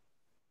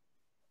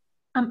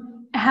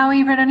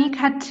 Howie, Véronique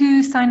had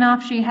to sign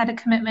off. She had a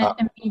commitment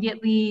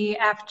immediately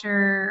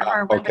after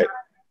our webinar.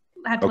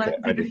 Had to leave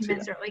a few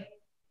minutes early.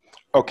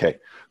 Okay,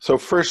 so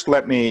first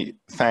let me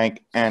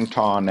thank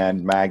Anton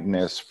and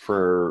Magnus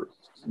for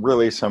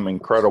really some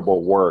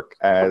incredible work.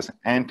 As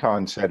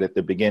Anton said at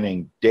the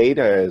beginning,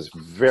 data is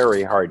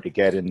very hard to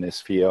get in this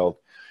field,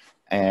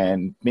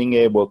 and being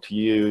able to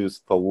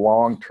use the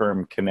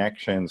long-term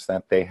connections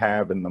that they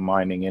have in the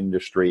mining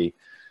industry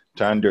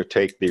to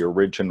undertake the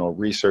original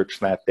research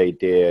that they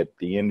did,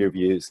 the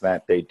interviews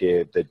that they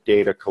did, the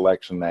data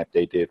collection that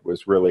they did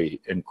was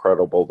really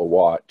incredible to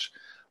watch.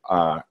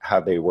 How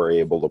they were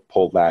able to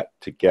pull that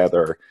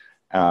together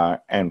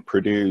and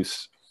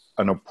produce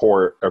a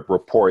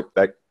report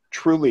that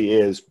truly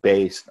is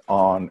based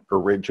on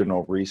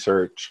original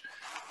research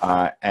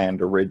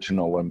and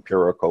original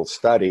empirical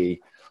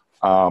study.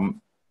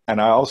 And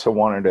I also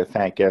wanted to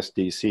thank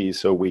SDC,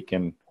 so we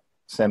can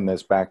send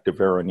this back to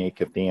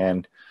Véronique at the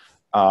end,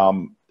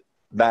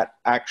 that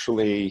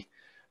actually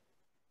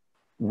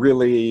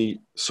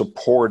really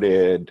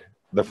supported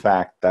the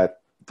fact that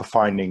the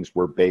findings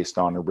were based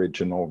on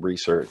original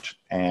research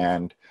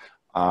and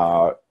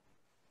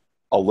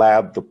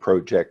allowed the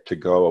project to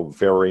go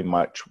very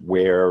much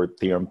where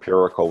the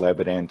empirical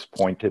evidence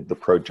pointed the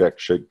project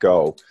should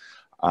go,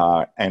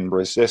 and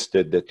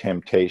resisted the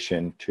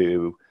temptation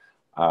to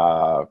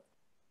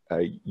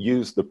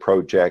use the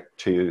project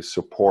to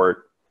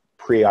support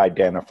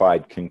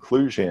pre-identified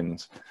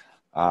conclusions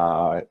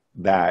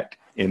that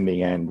in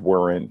the end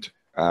weren't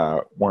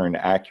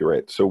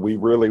accurate. So we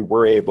really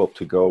were able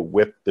to go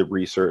with the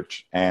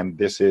research, and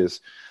this is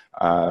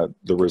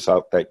the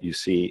result that you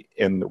see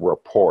in the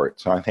report.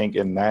 So I think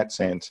in that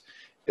sense,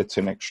 it's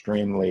an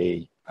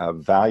extremely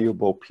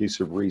valuable piece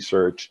of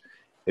research.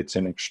 It's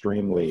an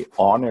extremely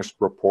honest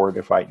report,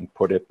 if I can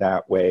put it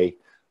that way,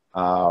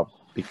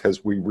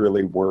 because we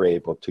really were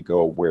able to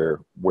go where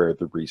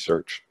the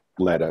research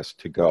led us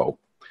to go.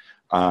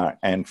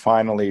 And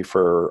finally,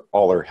 for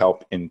all her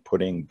help in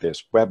putting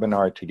this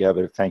webinar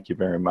together, thank you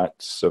very much,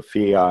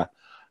 Sophia,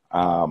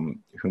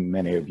 whom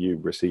many of you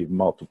received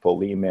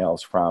multiple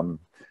emails from,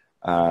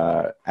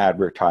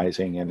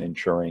 advertising and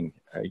ensuring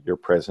your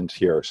presence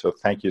here. So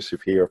thank you,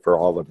 Sophia, for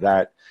all of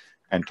that.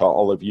 And to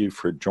all of you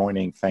for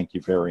joining, thank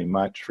you very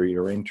much for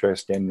your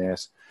interest in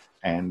this.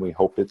 And we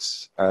hope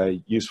it's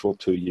useful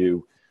to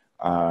you,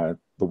 the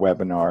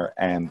webinar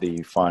and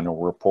the final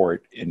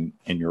report in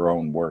your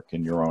own work,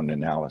 in your own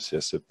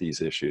analysis of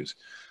these issues.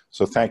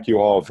 So thank you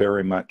all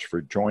very much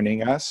for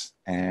joining us,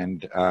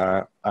 and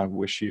I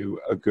wish you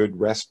a good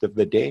rest of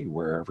the day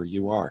wherever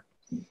you are.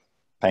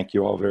 Thank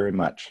you all very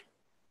much.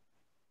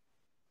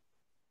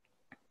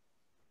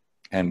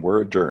 And we're adjourned.